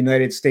being from the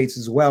United States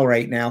as well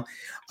right now.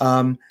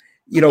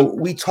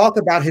 We talk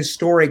about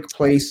historic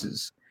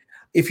places.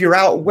 If you're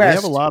out west,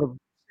 we have a lot of,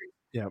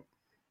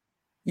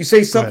 you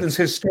say something's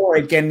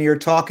historic and you're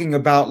talking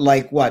about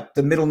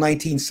the middle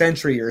 19th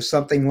century or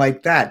something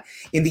like that.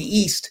 In the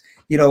East,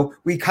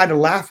 we kind of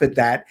laugh at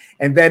that.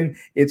 And then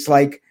it's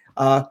like,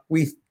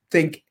 we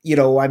think, we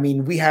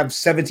have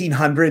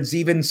 1700s,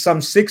 even some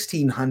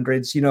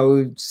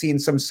 1600s, seeing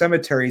some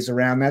cemeteries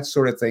around, that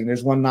sort of thing.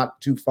 There's one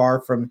not too far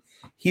from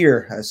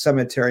here, a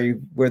cemetery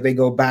where they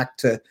go back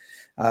to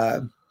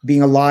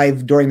being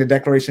alive during the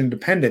Declaration of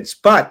Independence.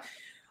 But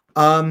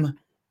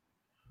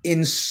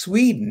in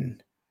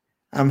Sweden,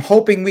 I'm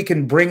hoping we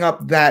can bring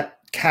up that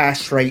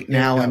cache right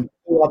now and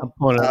pull up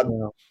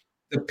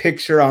the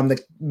picture on the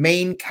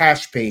main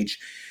cache page.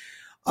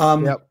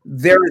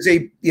 There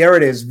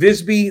it is.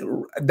 Visby,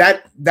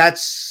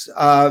 that's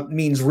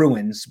means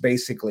ruins,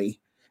 basically.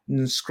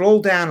 And scroll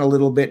down a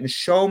little bit and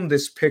show them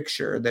this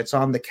picture that's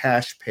on the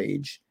cache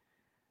page.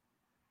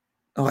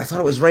 Oh, I thought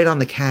it was right on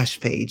the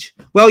cache page.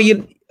 Well,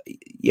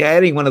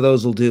 any one of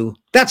those will do.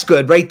 That's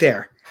good right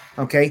there.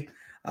 Okay.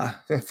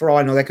 For all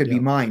I know, that could be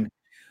mine.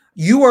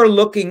 You are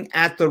looking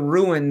at the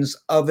ruins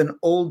of an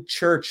old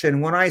church.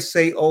 And when I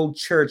say old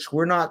church,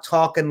 we're not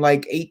talking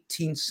like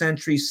 18th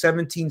century,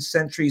 17th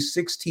century,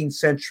 16th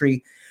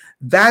century.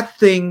 That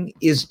thing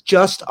is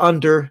just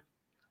under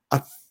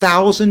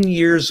 1,000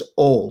 years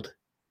old.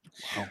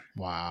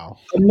 Wow.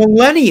 A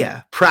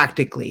millennium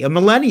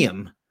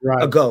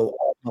ago,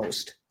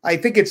 almost. I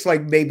think it's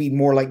like maybe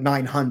more like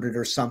 900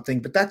 or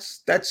something, but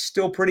that's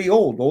still pretty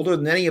old, older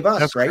than any of us,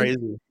 that's right?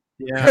 Crazy.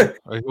 Yeah.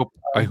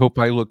 I hope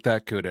I look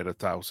that good at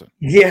 1,000.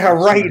 Yeah,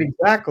 right.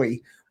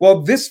 Exactly. Well,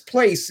 this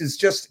place is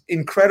just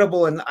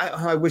incredible. And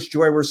I wish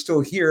Joy were still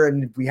here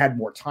and we had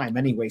more time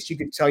anyway. She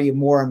could tell you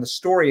more on the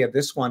story of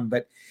this one.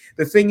 But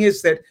the thing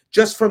is that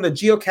just from the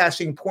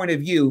geocaching point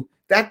of view,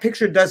 that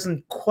picture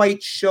doesn't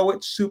quite show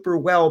it super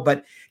well,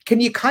 but can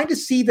you kind of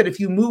see that if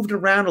you moved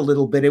around a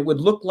little bit, it would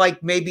look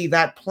like maybe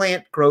that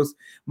plant growth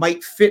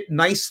might fit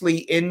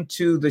nicely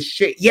into the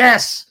shape?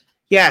 Yes.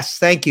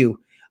 Thank you.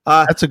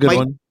 That's a good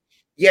one.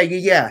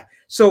 Yeah.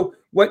 So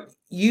what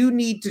you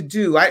need to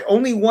do,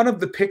 only one of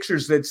the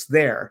pictures that's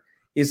there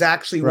is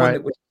actually one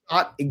that was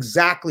shot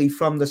exactly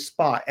from the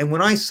spot. And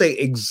when I say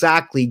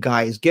exactly,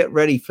 guys, get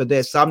ready for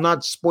this. I'm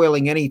not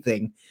spoiling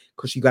anything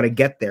because you got to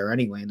get there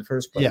anyway in the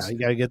first place. Yeah, you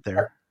got to get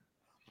there.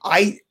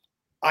 I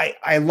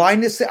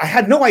lined this. I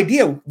had no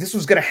idea this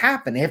was going to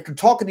happen after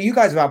talking to you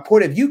guys about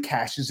point of view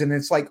caches. And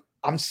it's like,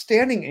 I'm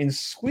standing in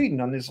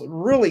Sweden on this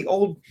really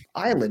old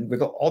island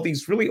with all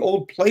these really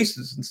old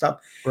places and stuff.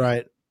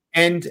 Right.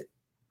 And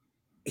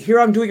here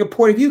I'm doing a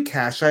point of view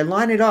cache. I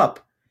line it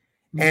up.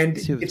 And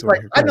it's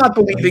like, I'm not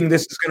believing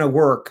this is going to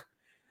work.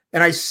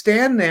 And I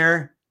stand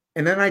there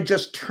and then I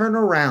just turn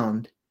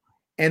around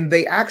and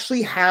they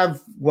actually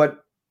have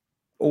what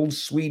old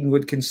Sweden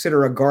would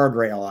consider a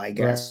guardrail, I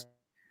guess.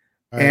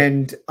 Right.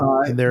 And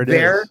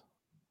there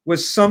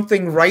was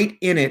something right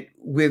in it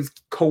with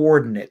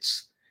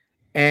coordinates.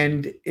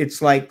 And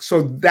it's like,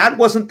 so that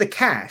wasn't the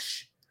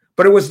cache,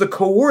 but it was the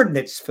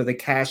coordinates for the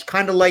cache,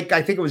 kind of like,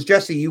 I think it was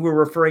Jesse you were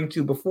referring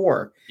to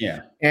before.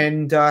 Yeah.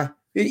 And,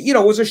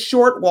 it was a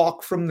short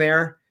walk from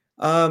there.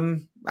 I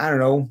don't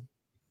know,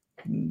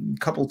 a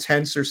couple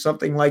tenths or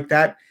something like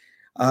that.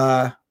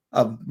 A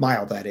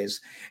mile, that is.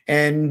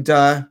 And,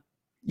 there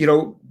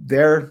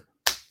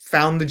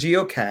found the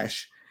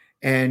geocache.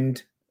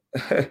 And,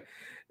 I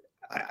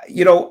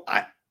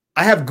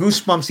have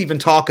goosebumps even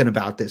talking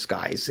about this,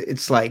 guys.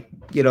 It's like,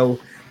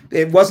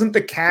 it wasn't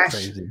the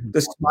cache, the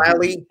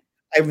smiley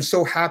I was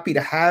so happy to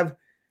have,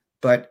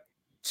 but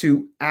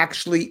to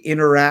actually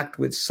interact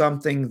with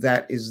something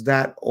that is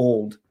that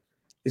old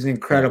is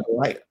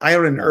incredible. I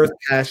own an earth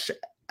cache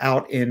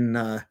out in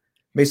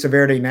Mesa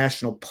Verde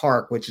National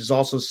Park, which is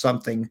also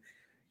something,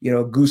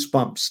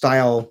 goosebump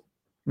style,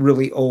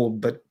 really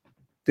old, but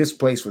this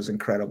place was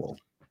incredible.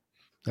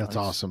 That's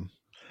awesome.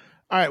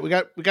 All right, we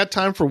got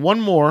time for one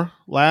more,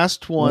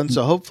 last one.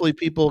 So hopefully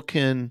people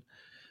can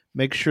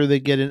make sure they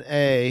get an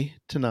A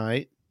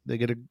tonight. They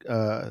get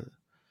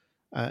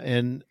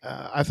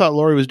I thought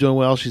Lori was doing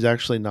well. She's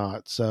actually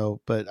not. So,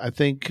 but I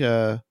think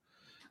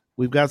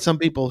we've got some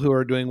people who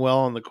are doing well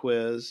on the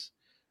quiz.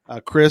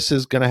 Chris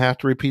is going to have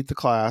to repeat the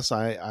class.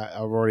 We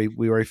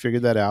already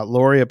figured that out.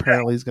 Lori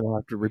apparently is going to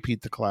have to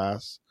repeat the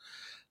class.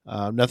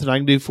 Nothing I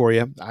can do for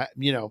you.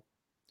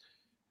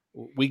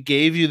 We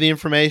gave you the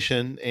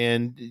information,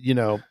 and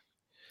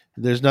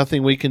there's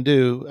nothing we can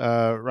do,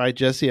 right,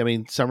 Jesse? I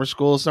mean, summer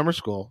school is summer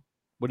school.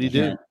 What do you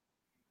do?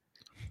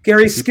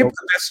 Gary, skip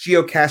the best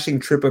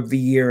geocaching trip of the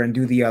year and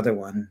do the other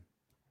one.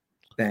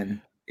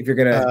 Then, if you're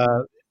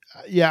gonna,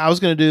 I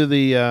was gonna do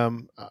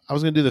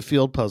the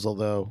field puzzle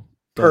though.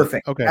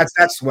 Perfect. Okay,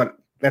 that's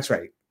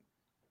right.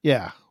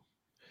 Yeah,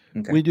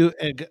 okay. We do.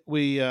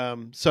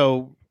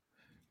 So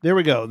there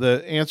we go.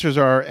 The answers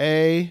are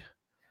A,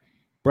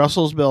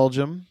 Brussels,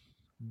 Belgium;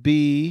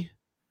 B,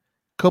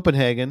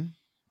 Copenhagen,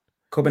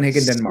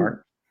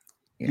 Denmark.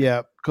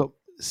 Yeah.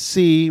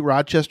 C,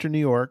 Rochester, New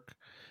York;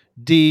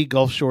 D,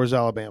 Gulf Shores,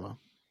 Alabama.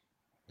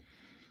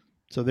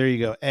 So there you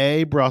go.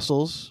 A,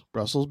 Brussels,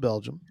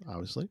 Belgium,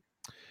 obviously.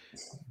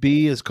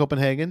 B is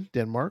Copenhagen,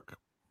 Denmark.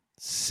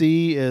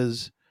 C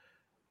is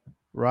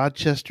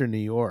Rochester, New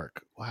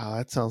York. Wow,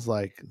 that sounds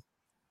like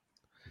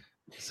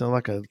it's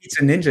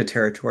a ninja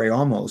territory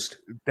almost.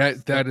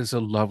 That is a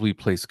lovely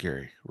place,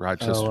 Gary.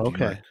 Rochester. Oh, okay.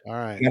 New York. All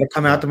right. You got to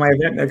come out to my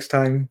event next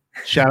time.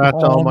 Shout out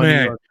to all my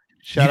New York.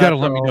 You got to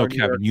let me know,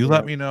 Kevin. You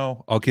let me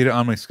know. I'll get it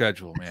on my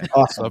schedule, man.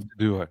 Awesome. I'd love to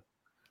do it.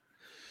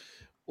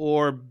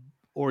 Or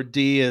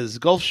D is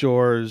Gulf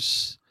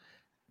Shores,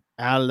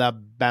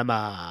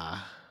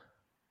 Alabama.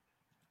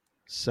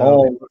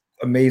 So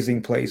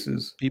amazing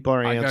places. People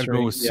are answering. I gotta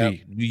go with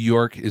C. New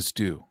York is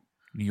due.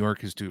 New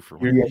York is due for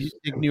one. You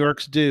think New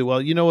York's due?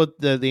 Well, you know what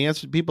the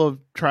answer. People have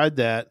tried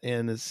that,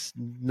 and it's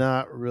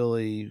not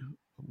really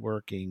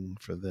working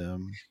for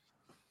them.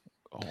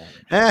 Oh,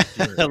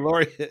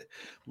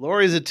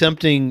 Lori's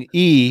attempting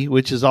E,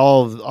 which is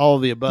all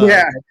of the above.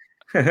 Yeah,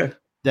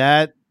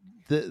 that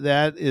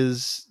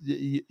is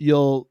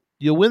you'll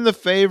win the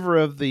favor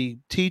of the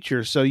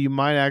teacher, so you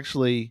might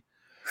actually,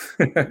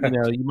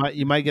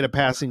 you might get a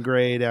passing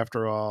grade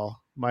after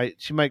all.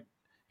 He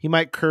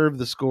might curve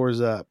the scores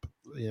up.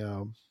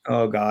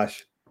 Oh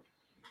gosh.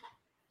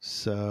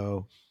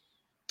 So,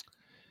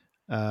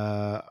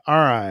 all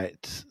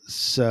right.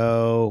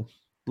 So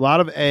a lot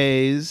of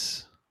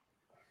A's.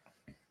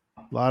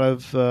 A lot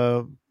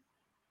of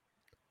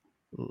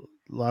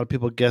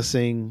people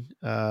guessing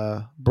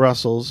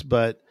Brussels,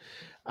 but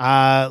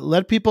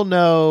let people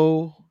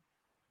know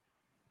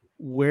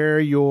where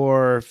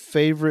your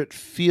favorite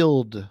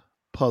field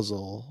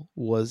puzzle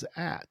was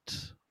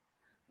at.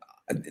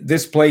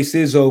 This place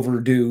is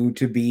overdue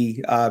to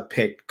be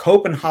picked.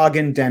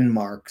 Copenhagen,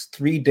 Denmark.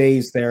 3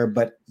 days there,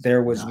 but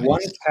there was one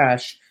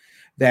cache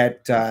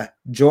that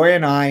Joy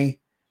and I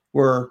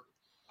were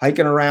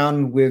hiking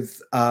around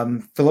with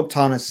Philip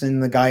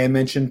Tonneson, the guy I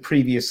mentioned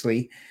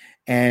previously,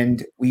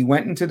 and we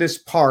went into this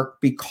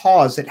park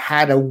because it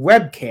had a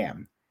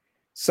webcam.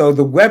 So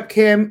the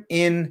webcam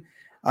in,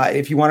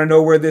 if you want to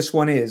know where this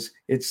one is,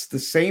 it's the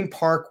same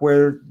park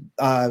where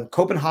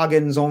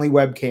Copenhagen's only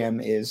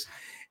webcam is,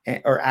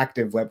 or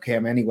active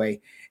webcam anyway.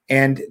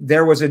 And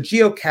there was a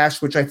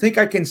geocache, which I think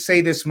I can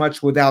say this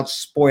much without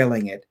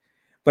spoiling it,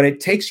 but it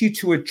takes you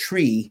to a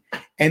tree,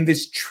 and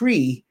this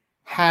tree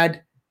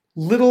had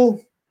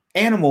little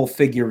animal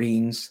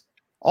figurines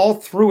all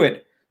through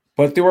it,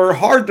 but they were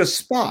hard to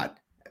spot.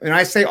 And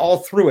I say all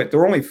through it. There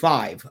were only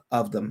 5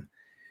 of them,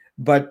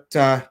 but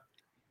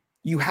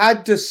you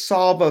had to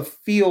solve a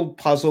field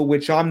puzzle,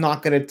 which I'm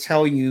not going to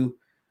tell you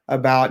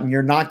about, and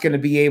you're not going to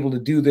be able to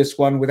do this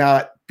one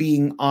without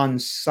being on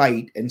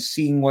site and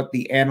seeing what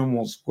the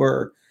animals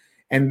were.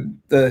 And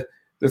the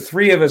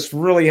 3 of us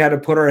really had to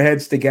put our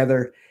heads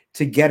together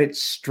to get it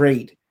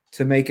straight,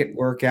 to make it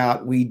work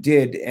out. We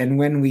did. And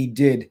when we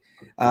did,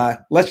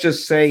 let's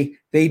just say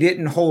they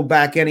didn't hold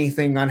back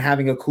anything on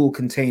having a cool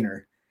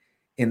container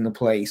in the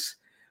place.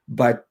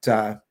 But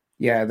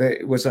yeah,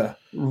 it was a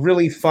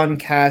really fun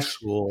cache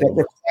that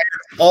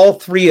required all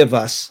 3 of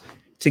us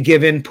to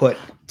give input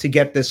to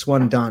get this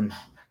one done.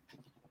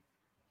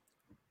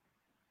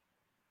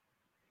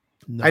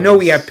 Nice. I know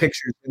we have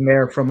pictures in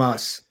there from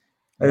us.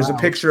 There's a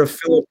picture of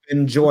Philip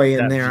and Joy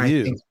in there,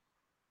 view. I think.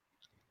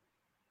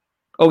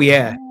 Oh,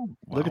 yeah.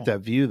 Look at that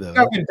view, though.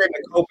 I've been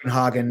to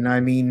Copenhagen. I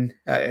mean,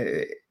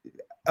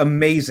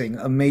 amazing,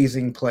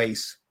 amazing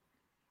place.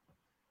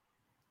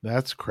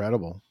 That's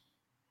incredible.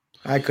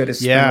 I could have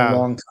spent a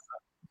long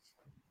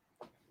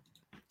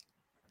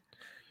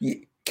time.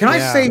 Can I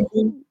say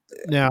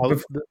now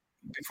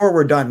before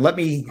we're done? Let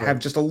me have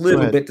just a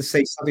little bit to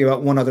say something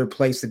about one other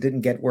place that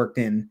didn't get worked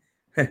in.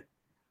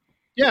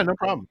 Yeah, no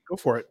problem. Go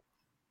for it.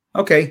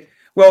 Okay.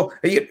 Well,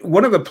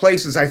 one of the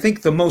places, I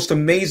think the most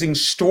amazing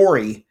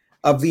story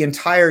of the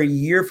entire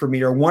year for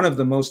me, or one of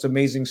the most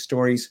amazing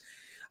stories,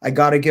 I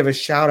got to give a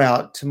shout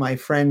out to my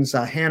friends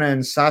Hannah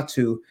and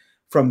Satu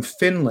from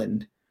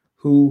Finland,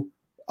 who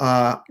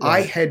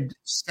I had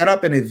set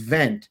up an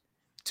event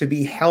to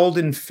be held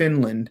in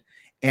Finland,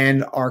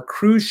 and our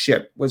cruise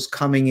ship was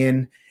coming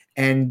in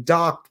and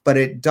docked, but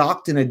it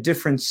docked in a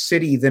different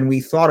city than we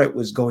thought it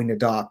was going to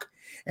dock.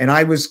 And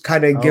I was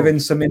kind of given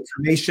some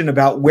information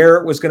about where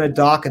it was going to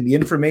dock, and the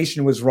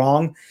information was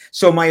wrong.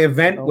 So my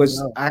event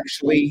was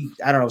actually,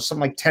 I don't know,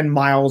 something like 10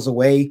 miles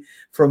away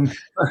from,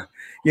 where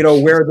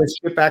the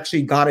ship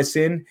actually got us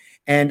in.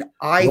 And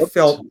I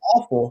felt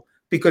awful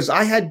because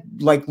I had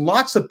like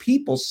lots of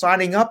people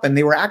signing up, and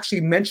they were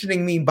actually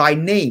mentioning me by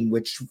name,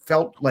 which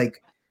felt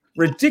like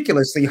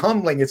ridiculously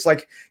humbling. It's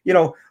like,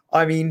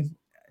 I mean,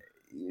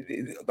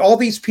 all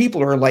these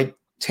people are like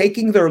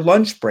taking their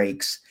lunch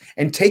breaks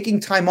and taking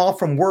time off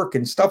from work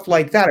and stuff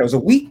like that. It was a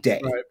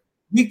weekday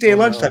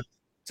lunchtime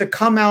to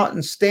come out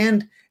and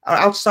stand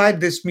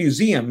outside this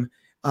museum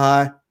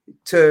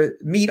to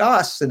meet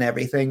us and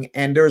everything.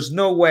 And there's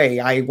no way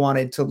I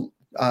wanted to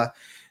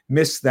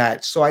miss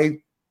that. So I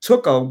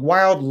took a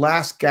wild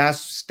last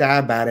gasp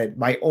stab at it.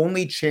 My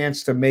only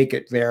chance to make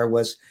it there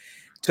was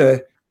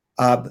to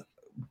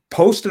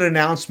post an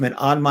announcement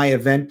on my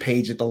event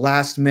page at the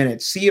last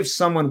minute, see if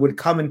someone would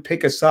come and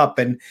pick us up.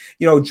 And,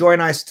 Joy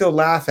and I still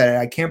laugh at it.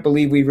 I can't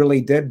believe we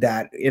really did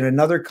that in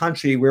another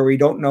country where we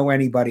don't know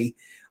anybody,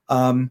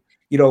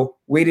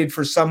 waited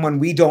for someone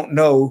we don't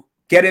know,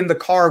 get in the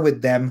car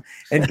with them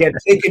and get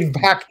taken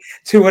back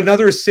to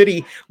another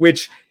city,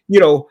 which,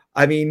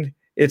 I mean,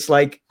 it's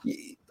like,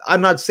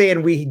 I'm not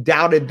saying we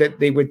doubted that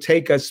they would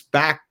take us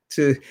back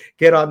to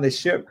get on the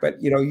ship,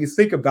 but, you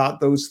think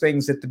about those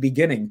things at the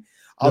beginning.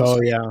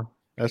 Yeah,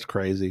 that's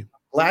crazy.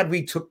 Glad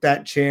we took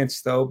that chance,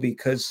 though,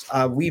 because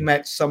we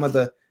met some of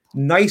the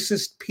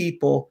nicest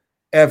people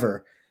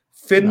ever.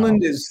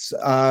 Finland is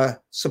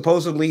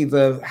supposedly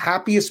the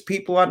happiest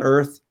people on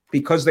earth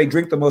because they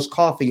drink the most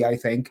coffee, I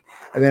think,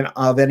 and then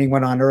of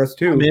anyone on earth,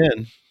 too. I'm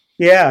in.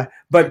 Yeah,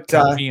 but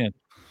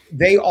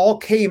they all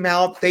came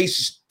out. They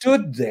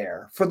stood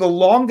there for the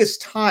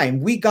longest time.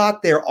 We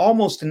got there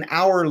almost an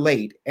hour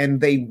late, and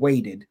they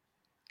waited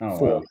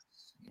for us.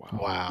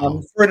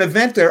 Wow. For an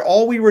event there,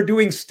 all we were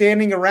doing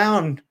standing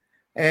around,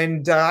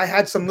 and I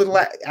had some little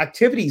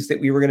activities that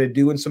we were going to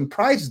do and some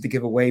prizes to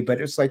give away, but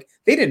it's like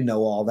they didn't know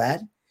all that.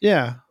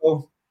 Yeah.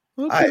 So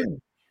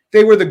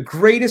they were the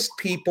greatest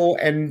people,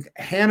 and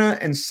Hannah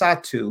and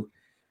Satu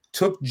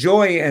took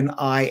Joy and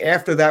I,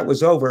 after that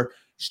was over,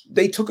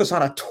 they took us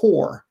on a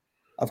tour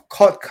of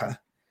Kotka,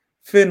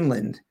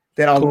 Finland,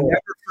 that I'll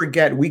never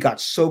forget. We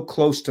got so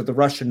close to the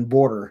Russian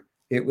border.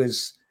 It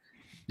was...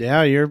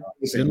 Yeah, you're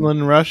Finland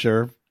and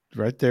Russia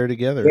right there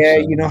together.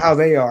 Yeah, so. You know how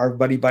they are,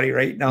 buddy,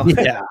 right now.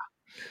 Yeah.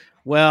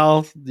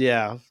 Well,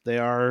 yeah, they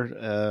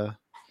are.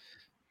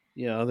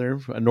 They're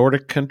a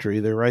Nordic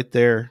country. They're right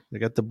there. They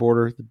got the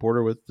border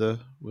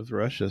with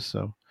Russia.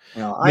 So,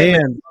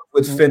 I'm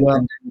with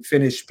Finland and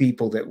Finnish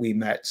people that we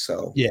met.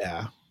 So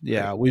yeah,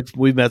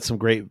 we've met some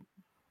great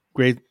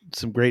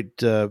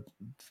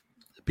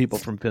people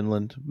from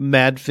Finland.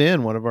 Mad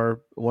Finn, one of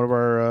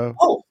our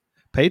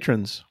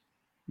patrons.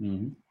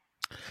 Mm-hmm.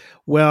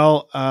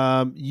 Well,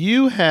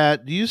 you,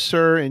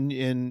 sir,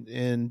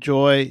 and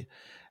Joy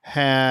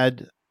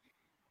had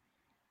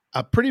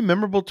a pretty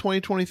memorable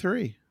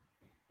 2023.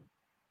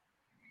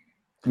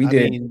 We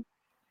did.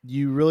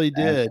 You really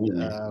did.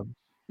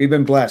 We've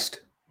been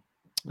blessed.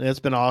 It's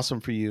been awesome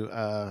for you.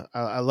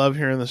 I love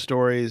hearing the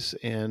stories,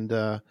 and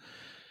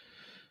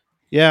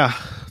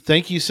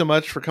thank you so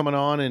much for coming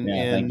on.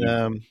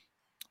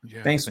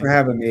 Thanks for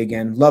having me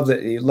again.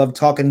 Love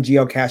talking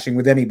geocaching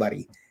with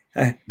anybody.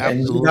 And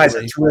you guys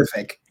are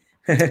terrific.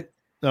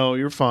 No,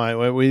 you're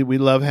fine. We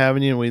love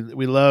having you, and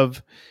we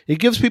love it.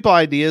 Gives people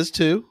ideas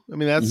too. I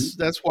mean,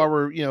 that's why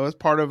we're as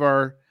part of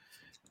our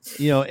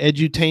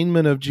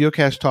edutainment of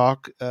Geocache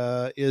Talk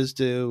is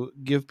to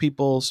give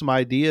people some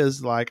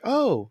ideas like,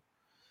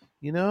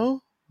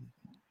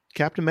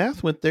 Captain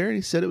Math went there and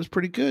he said it was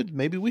pretty good.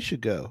 Maybe we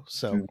should go.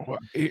 So,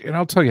 and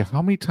I'll tell you,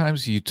 how many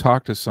times you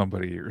talk to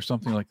somebody or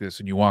something like this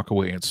and you walk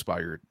away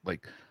inspired,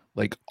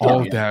 like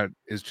all of that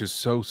is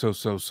just so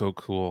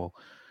cool.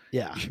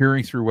 Yeah.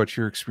 Hearing through what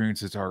your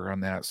experiences are on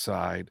that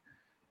side.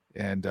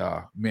 And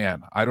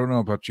man, I don't know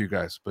about you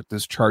guys, but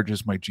this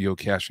charges my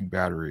geocaching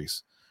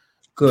batteries.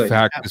 Good. In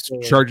fact, this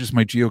charges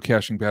my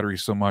geocaching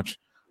batteries so much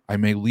I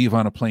may leave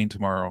on a plane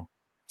tomorrow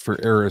for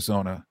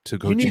Arizona to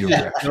go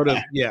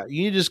geocache. You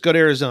need to just go to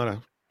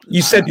Arizona.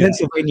 You said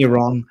Pennsylvania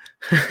wrong.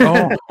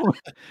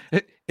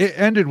 It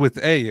ended with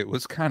A. It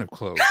was kind of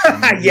close.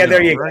 There you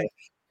go.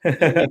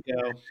 There you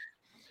go.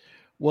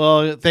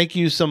 Well, thank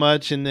you so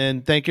much, and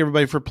then thank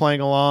everybody for playing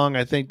along.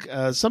 I think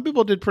some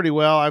people did pretty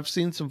well. I've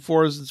seen some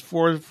four out of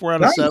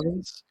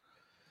 7s,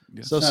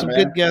 so some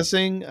good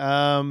guessing.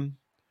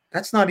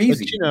 That's not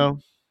easy, but,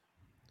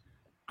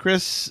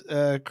 Chris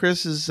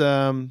is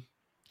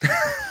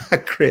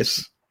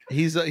Chris.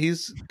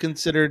 He's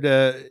considered.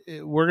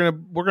 We're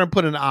gonna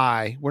put an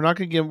I. We're not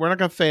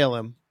gonna fail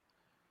him.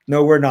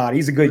 No, we're not.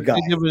 He's a good guy.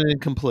 Give it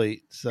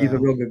incomplete. So. He's a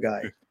real good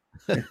guy.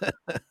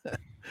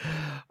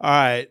 All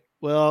right.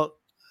 Well,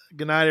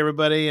 good night,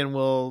 everybody, and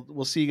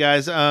we'll see you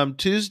guys.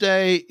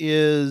 Tuesday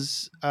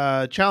is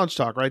Challenge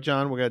Talk, right,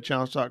 John? We got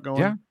Challenge Talk going.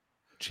 Yeah,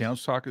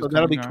 Challenge Talk is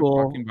that'll be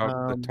cool. Talking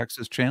about the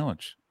Texas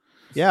Challenge.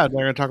 Yeah, they're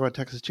going to talk about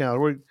Texas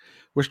Challenge.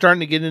 We're starting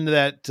to get into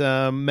that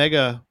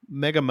mega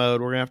mode.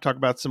 We're going to have to talk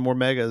about some more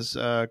megas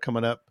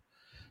coming up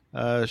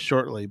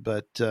shortly.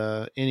 But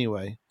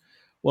anyway,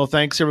 well,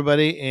 thanks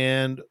everybody,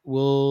 and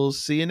we'll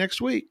see you next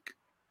week.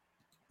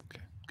 Okay.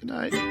 Good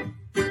night.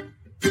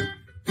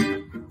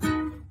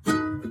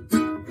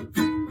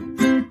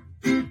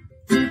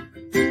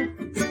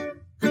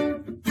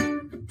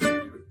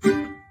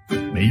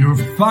 May your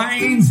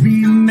finds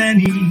be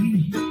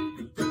many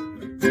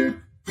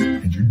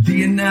and your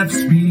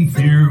DNFs be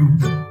few.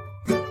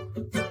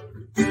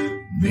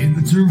 May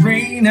the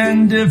terrain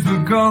and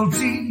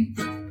difficulty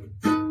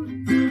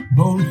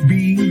both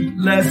be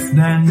less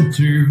than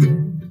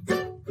 2.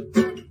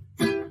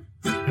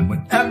 And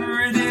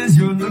whatever it is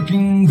you're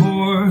looking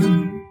for,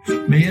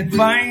 may it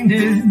find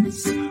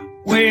its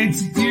way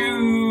to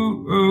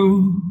you.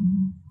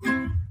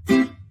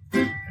 And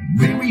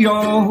may we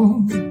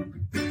all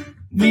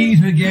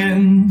meet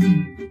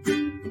again.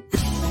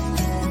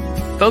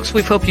 Folks,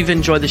 we hope you've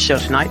enjoyed the show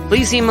tonight.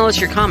 Please email us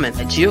your comment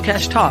at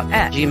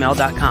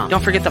geocachetalk@gmail.com.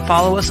 Don't forget to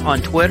follow us on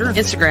Twitter,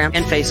 Instagram,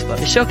 and Facebook.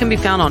 The show can be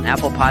found on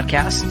Apple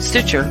Podcasts,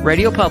 Stitcher,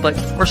 Radio Public,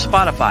 or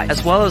Spotify,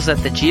 as well as at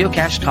the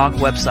Geocache Talk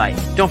website.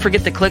 Don't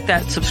forget to click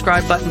that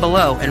subscribe button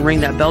below and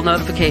ring that bell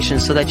notification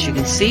so that you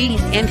can see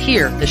and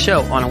hear the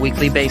show on a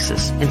weekly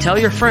basis. And tell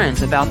your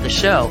friends about the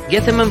show.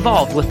 Get them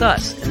involved with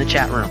us in the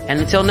chat room. And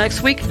until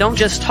next week, don't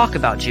just talk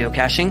about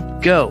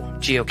geocaching, go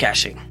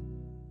geocaching.